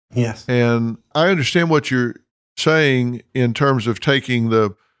family. Yes. And I understand what you're saying in terms of taking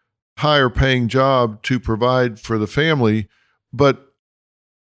the higher paying job to provide for the family, but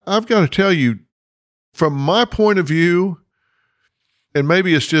I've got to tell you, from my point of view, and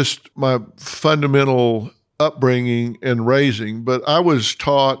maybe it's just my fundamental upbringing and raising, but I was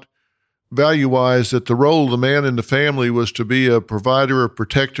taught value-wise that the role of the man in the family was to be a provider, a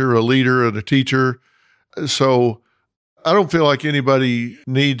protector, a leader, and a teacher. So I don't feel like anybody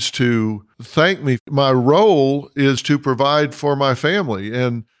needs to thank me. My role is to provide for my family,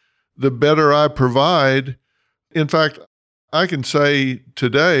 and the better I provide, in fact, I can say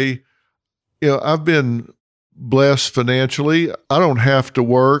today, I've been blessed financially. I don't have to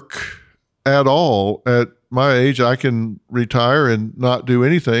work at all. At my age, I can retire and not do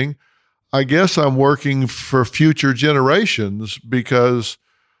anything. I guess I'm working for future generations because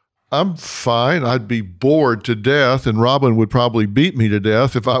I'm fine. I'd be bored to death, and Robin would probably beat me to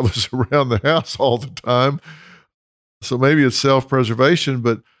death if I was around the house all the time. So maybe it's self-preservation,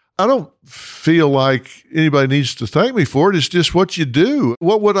 but I don't feel like anybody needs to thank me for it. It's just what you do.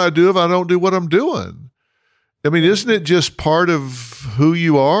 What would I do if I don't do what I'm doing? I mean, isn't it just part of who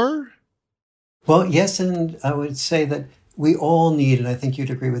you are? Well, yes, and I would say that we all need, and I think you'd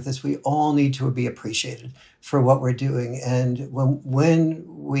agree with this, we all need to be appreciated for what we're doing. And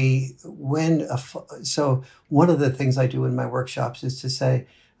so one of the things I do in my workshops is to say,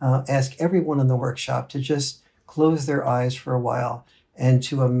 ask everyone in the workshop to just close their eyes for a while and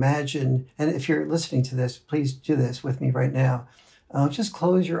to imagine, and if you're listening to this, please do this with me right now. Just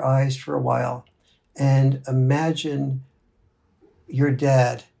close your eyes for a while and imagine your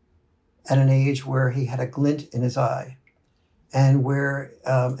dad at an age where he had a glint in his eye,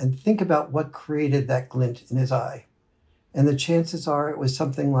 and think about what created that glint in his eye. And the chances are it was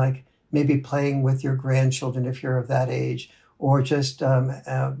something like maybe playing with your grandchildren if you're of that age, or just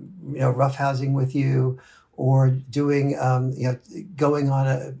roughhousing with you, or doing going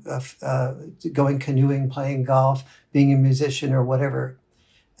on going canoeing, playing golf, being a musician, or whatever.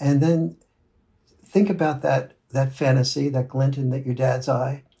 And then think about that fantasy, that glint in your dad's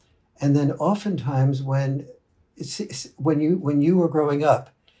eye. And then oftentimes when you were growing up,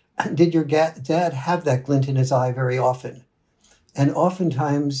 did your dad have that glint in his eye very often? And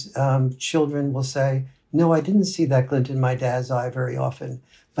oftentimes children will say, no, I didn't see that glint in my dad's eye very often,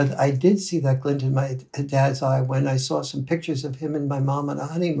 but I did see that glint in my dad's eye when I saw some pictures of him and my mom on a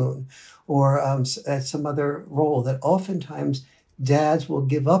honeymoon, or at some other role. That oftentimes dads will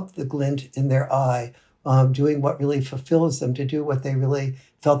give up the glint in their eye, doing what really fulfills them, to do what they really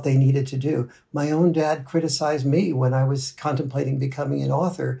felt they needed to do. My own dad criticized me when I was contemplating becoming an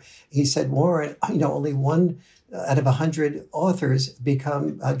author. He said, Warren, only one out of 100 authors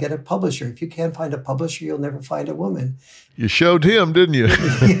get a publisher. If you can't find a publisher, you'll never find a woman. You showed him, didn't you?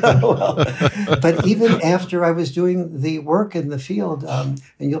 Yeah, well, but even after I was doing the work in the field, and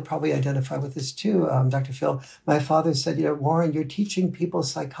you'll probably identify with this too, Dr. Phil, my father said, Warren, you're teaching people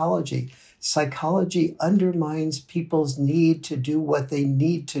psychology. Psychology undermines people's need to do what they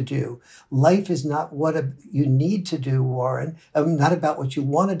need to do. Life is not what you need to do, Warren. Not about what you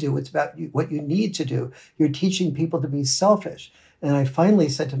want to do. It's about what you need to do. You're teaching people to be selfish. And I finally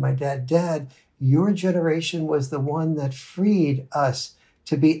said to my dad, Dad, your generation was the one that freed us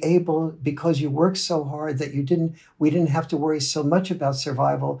to be able, because you worked so hard that we didn't have to worry so much about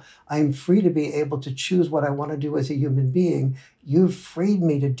survival. I'm free to be able to choose what I want to do as a human being. You've freed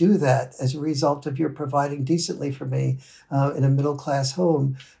me to do that as a result of your providing decently for me in a middle-class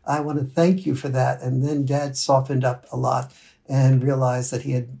home. I want to thank you for that. And then Dad softened up a lot and realized that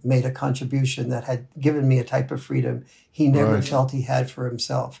he had made a contribution that had given me a type of freedom he never felt he had for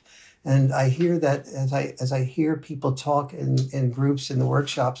himself. And I hear that as I hear people talk in groups in the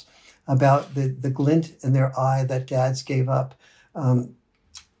workshops about the glint in their eye that dads gave up,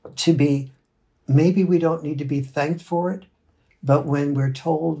 maybe we don't need to be thanked for it, but when we're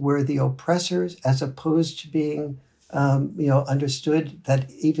told we're the oppressors, as opposed to being understood that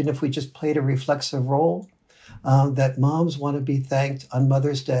even if we just played a reflexive role, that moms want to be thanked on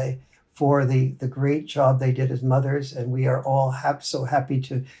Mother's Day for the great job they did as mothers, and we are all so happy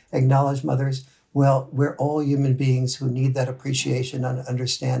to acknowledge mothers. Well, we're all human beings who need that appreciation and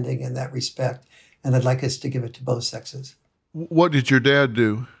understanding and that respect, and I'd like us to give it to both sexes. What did your dad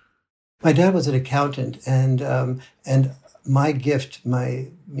do? My dad was an accountant, and my gift, my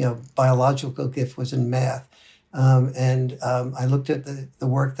biological gift, was in math. I looked at the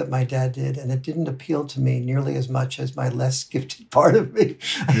work that my dad did, and it didn't appeal to me nearly as much as my less gifted part of me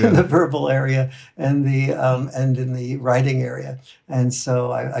in the verbal area and in the writing area. And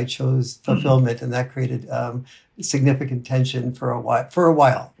so I chose fulfillment, and that created significant tension for a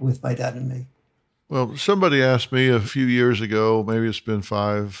while with my dad and me. Well, somebody asked me a few years ago, maybe it's been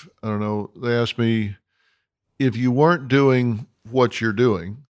 5, I don't know. They asked me, if you weren't doing what you're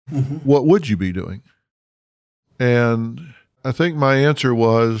doing, what would you be doing? And I think my answer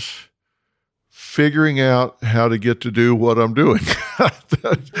was figuring out how to get to do what I'm doing.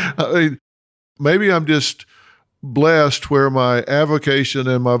 I mean, maybe I'm just blessed where my avocation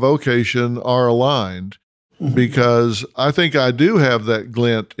and my vocation are aligned, because I think I do have that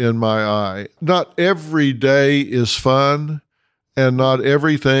glint in my eye. Not every day is fun, and not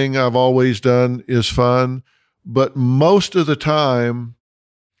everything I've always done is fun, but most of the time,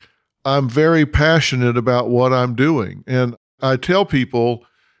 I'm very passionate about what I'm doing. And I tell people,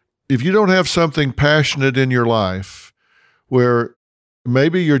 if you don't have something passionate in your life, where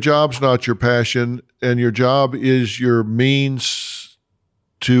maybe your job's not your passion and your job is your means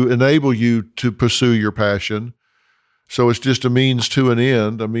to enable you to pursue your passion, so it's just a means to an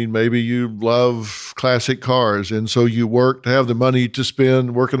end. I mean, maybe you love classic cars, and so you work to have the money to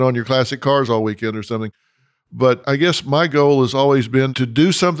spend working on your classic cars all weekend or something. But I guess my goal has always been to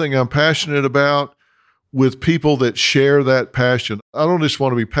do something I'm passionate about with people that share that passion. I don't just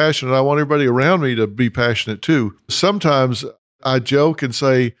want to be passionate. I want everybody around me to be passionate too. Sometimes I joke and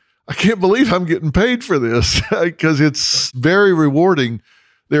say, I can't believe I'm getting paid for this, because it's very rewarding.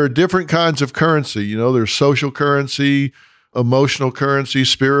 There are different kinds of currency. There's social currency, emotional currency,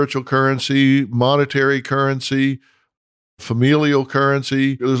 spiritual currency, monetary currency, familial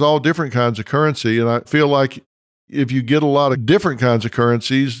currency. There's all different kinds of currency. And I feel like if you get a lot of different kinds of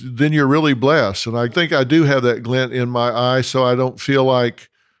currencies, then you're really blessed. And I think I do have that glint in my eye, so I don't feel like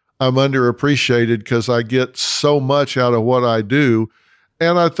I'm underappreciated, because I get so much out of what I do.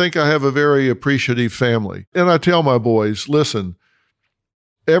 And I think I have a very appreciative family. And I tell my boys, listen,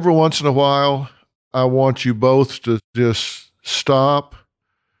 every once in a while, I want you both to just stop,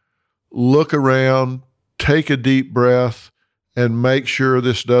 look around, take a deep breath, and make sure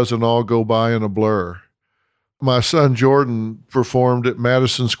this doesn't all go by in a blur. My son Jordan performed at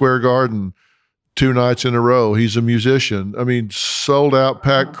Madison Square Garden 2 nights in a row. He's a musician. I mean, sold out,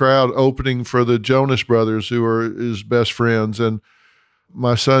 packed crowd, opening for the Jonas Brothers, who are his best friends. And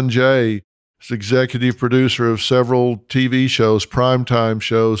my son Jay is executive producer of several TV shows, primetime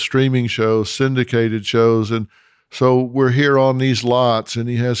shows, streaming shows, syndicated shows. And so we're here on these lots, and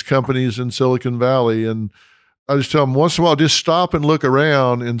he has companies in Silicon Valley. And I just tell him once in a while, just stop and look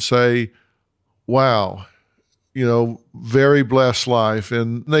around and say, wow, very blessed life.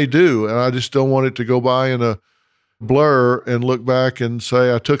 And they do. And I just don't want it to go by in a blur and look back and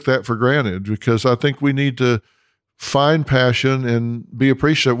say, I took that for granted, because I think we need to find passion and be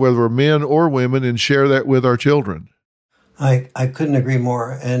appreciative, whether we're men or women, and share that with our children. I couldn't agree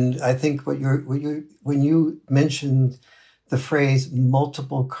more. And I think when you mentioned the phrase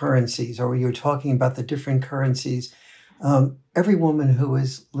multiple currencies, or you're talking about the different currencies, every woman who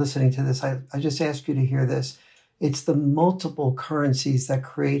is listening to this, I just ask you to hear this. It's the multiple currencies that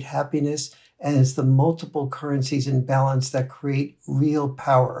create happiness, and it's the multiple currencies in balance that create real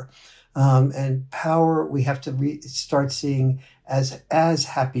power. And power we have to start seeing as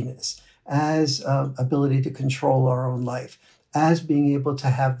happiness, as ability to control our own life, as being able to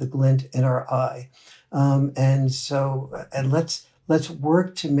have the glint in our eye. And let's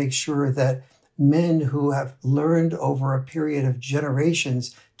work to make sure that men who have learned over a period of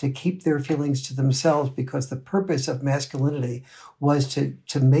generations to keep their feelings to themselves, because the purpose of masculinity was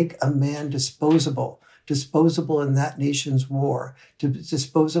to make a man disposable in that nation's war,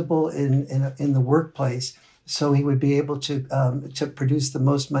 disposable in the workplace, so he would be able to produce the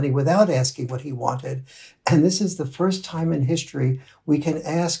most money without asking what he wanted. And this is the first time in history we can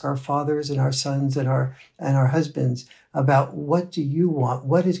ask our fathers and our sons and our husbands about, what do you want?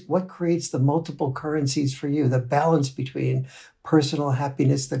 What creates the multiple currencies for you? The balance between personal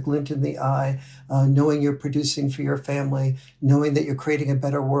happiness, the glint in the eye, knowing you're producing for your family, knowing that you're creating a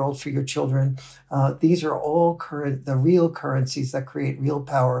better world for your children. These are all the real currencies that create real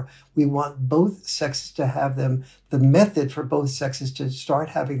power. We want both sexes to have them. The method for both sexes to start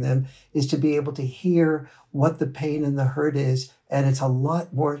having them is to be able to hear what the pain and the hurt is. And it's a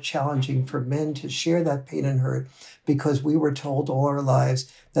lot more challenging for men to share that pain and hurt, because we were told all our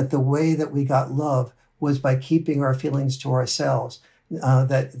lives that the way that we got love was by keeping our feelings to ourselves,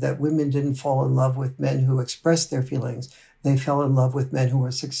 that women didn't fall in love with men who expressed their feelings. They fell in love with men who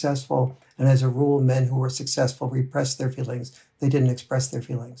were successful. And as a rule, men who were successful repressed their feelings. They didn't express their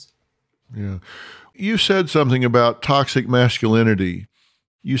feelings. Yeah. You said something about toxic masculinity.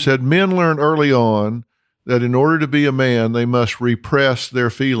 You said men learn early on that in order to be a man, they must repress their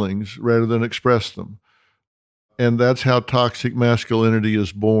feelings rather than express them. And that's how toxic masculinity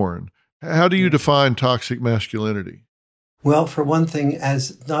is born. How do you define toxic masculinity? Well, for one thing,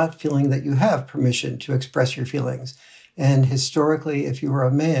 as not feeling that you have permission to express your feelings. And historically, if you were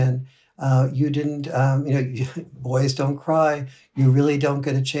a man, you didn't, boys don't cry. You really don't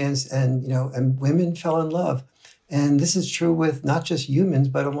get a chance. And women fell in love. And this is true with not just humans,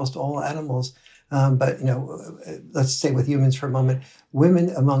 but almost all animals. Let's stay with humans for a moment.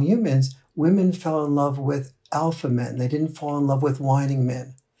 Among humans, women fell in love with alpha men. They didn't fall in love with whining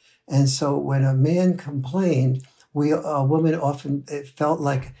men. And so when a man complained, a woman often, it felt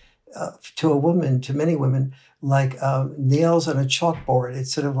like, to many women, like nails on a chalkboard.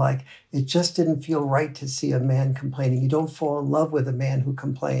 It's sort of like, it just didn't feel right to see a man complaining. You don't fall in love with a man who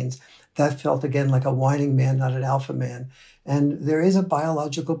complains. That felt, again, like a whining man, not an alpha man. And there is a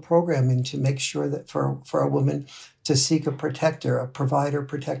biological programming to make sure that for a woman to seek a protector, a provider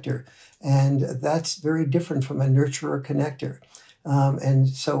protector. And that's very different from a nurturer connector. And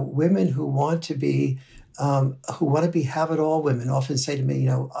so women who want to be have-it-all women often say to me,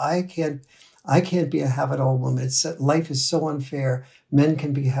 I can't be a have-it-all woman. Life is so unfair. Men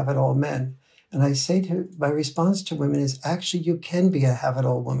can be have-it-all men. And I say my response to women is, actually, you can be a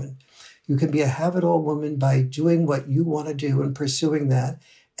have-it-all woman. You can be a have-it-all woman by doing what you want to do and pursuing that,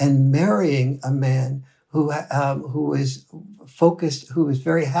 and marrying a man who is focused, who is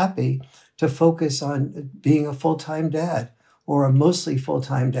very happy to focus on being a full-time dad or a mostly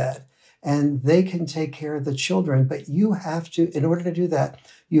full-time dad. And they can take care of the children, but you have to, in order to do that,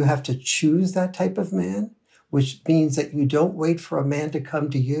 you have to choose that type of man, which means that you don't wait for a man to come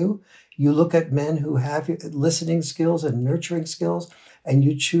to you. You look at men who have listening skills and nurturing skills, and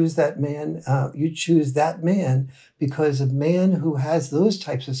you choose that man. Because a man who has those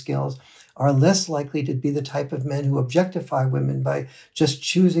types of skills are less likely to be the type of men who objectify women by just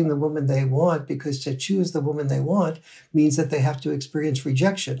choosing the woman they want, because to choose the woman they want means that they have to experience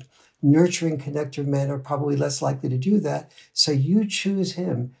rejection. Nurturing connector men are probably less likely to do that. So you choose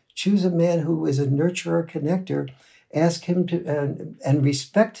him. Choose a man who is a nurturer, connector. Ask him to and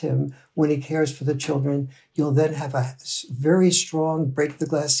respect him when he cares for the children. You'll then have a very strong break the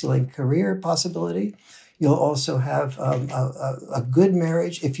glass ceiling career possibility. You'll also have a good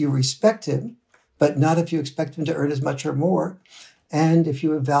marriage if you respect him, but not if you expect him to earn as much or more, and if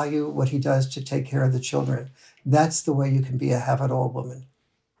you value what he does to take care of the children. That's the way you can be a have-it-all woman.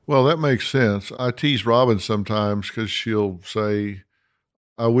 Well, that makes sense. I tease Robin sometimes because she'll say,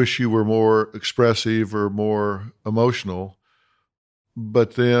 I wish you were more expressive or more emotional.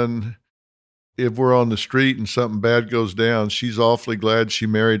 But then if we're on the street and something bad goes down, she's awfully glad she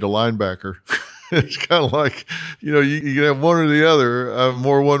married a linebacker. It's kind of like, you can have one or the other,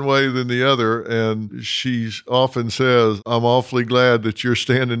 more one way than the other. And she often says, I'm awfully glad that you're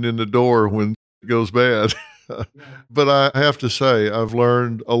standing in the door when it goes bad. But I have to say, I've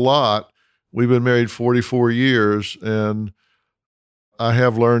learned a lot. We've been married 44 years, and I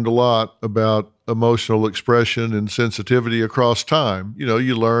have learned a lot about emotional expression and sensitivity across time.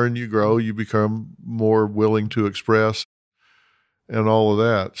 You learn, you grow, you become more willing to express and all of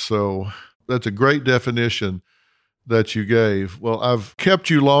that. So that's a great definition that you gave. Well, I've kept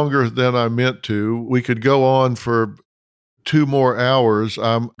you longer than I meant to. We could go on for 2 more hours.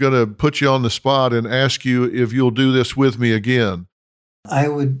 I'm going to put you on the spot and ask you if you'll do this with me again. I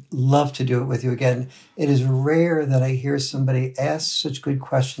would love to do it with you again. It is rare that I hear somebody ask such good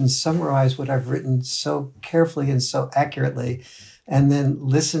questions, summarize what I've written so carefully and so accurately, and then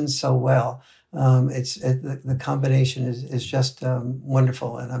listen so well. The combination is just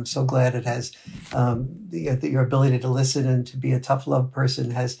wonderful, and I'm so glad it has your ability to listen and to be a tough love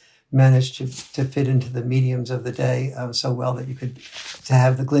person has managed to fit into the mediums of the day so well that to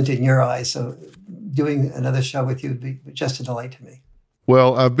have the glint in your eye. So doing another show with you would be just a delight to me.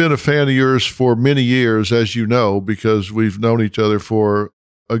 Well, I've been a fan of yours for many years, as you know, because we've known each other for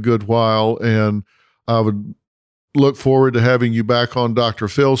a good while, and I would look forward to having you back on Dr.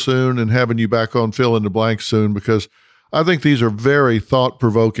 Phil soon and having you back on Fill in the Blank soon, because I think these are very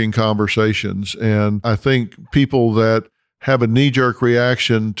thought-provoking conversations, and I think people that have a knee-jerk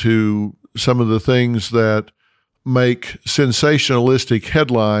reaction to some of the things that make sensationalistic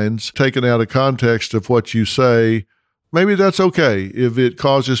headlines taken out of context of what you say, maybe that's okay. If it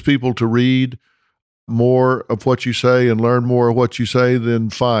causes people to read more of what you say and learn more of what you say, then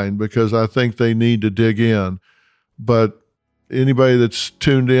fine, because I think they need to dig in. But anybody that's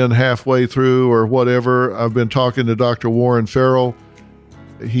tuned in halfway through or whatever, I've been talking to Dr. Warren Farrell.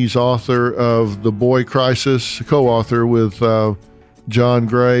 He's author of The Boy Crisis, co-author with John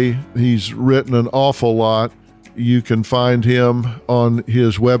Gray. He's written an awful lot. You can find him on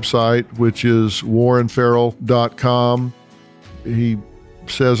his website, which is warrenfarrell.com. He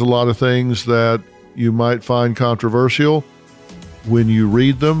says a lot of things that you might find controversial. When you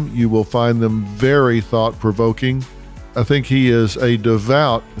read them, you will find them very thought-provoking. I think he is a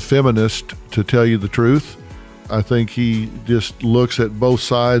devout feminist, to tell you the truth. I think he just looks at both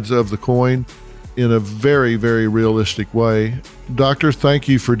sides of the coin in a very, very realistic way. Doctor, thank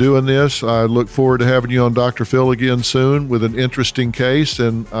you for doing this. I look forward to having you on Dr. Phil again soon with an interesting case,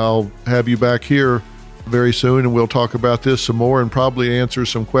 and I'll have you back here very soon, and we'll talk about this some more and probably answer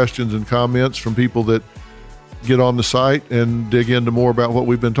some questions and comments from people that get on the site and dig into more about what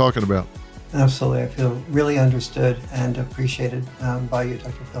we've been talking about. Absolutely. I feel really understood and appreciated by you,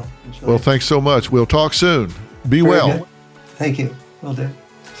 Dr. Phil. Well, thanks so much. We'll talk soon. Be well. Good. Thank you. Will do.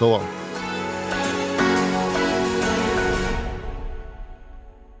 So long.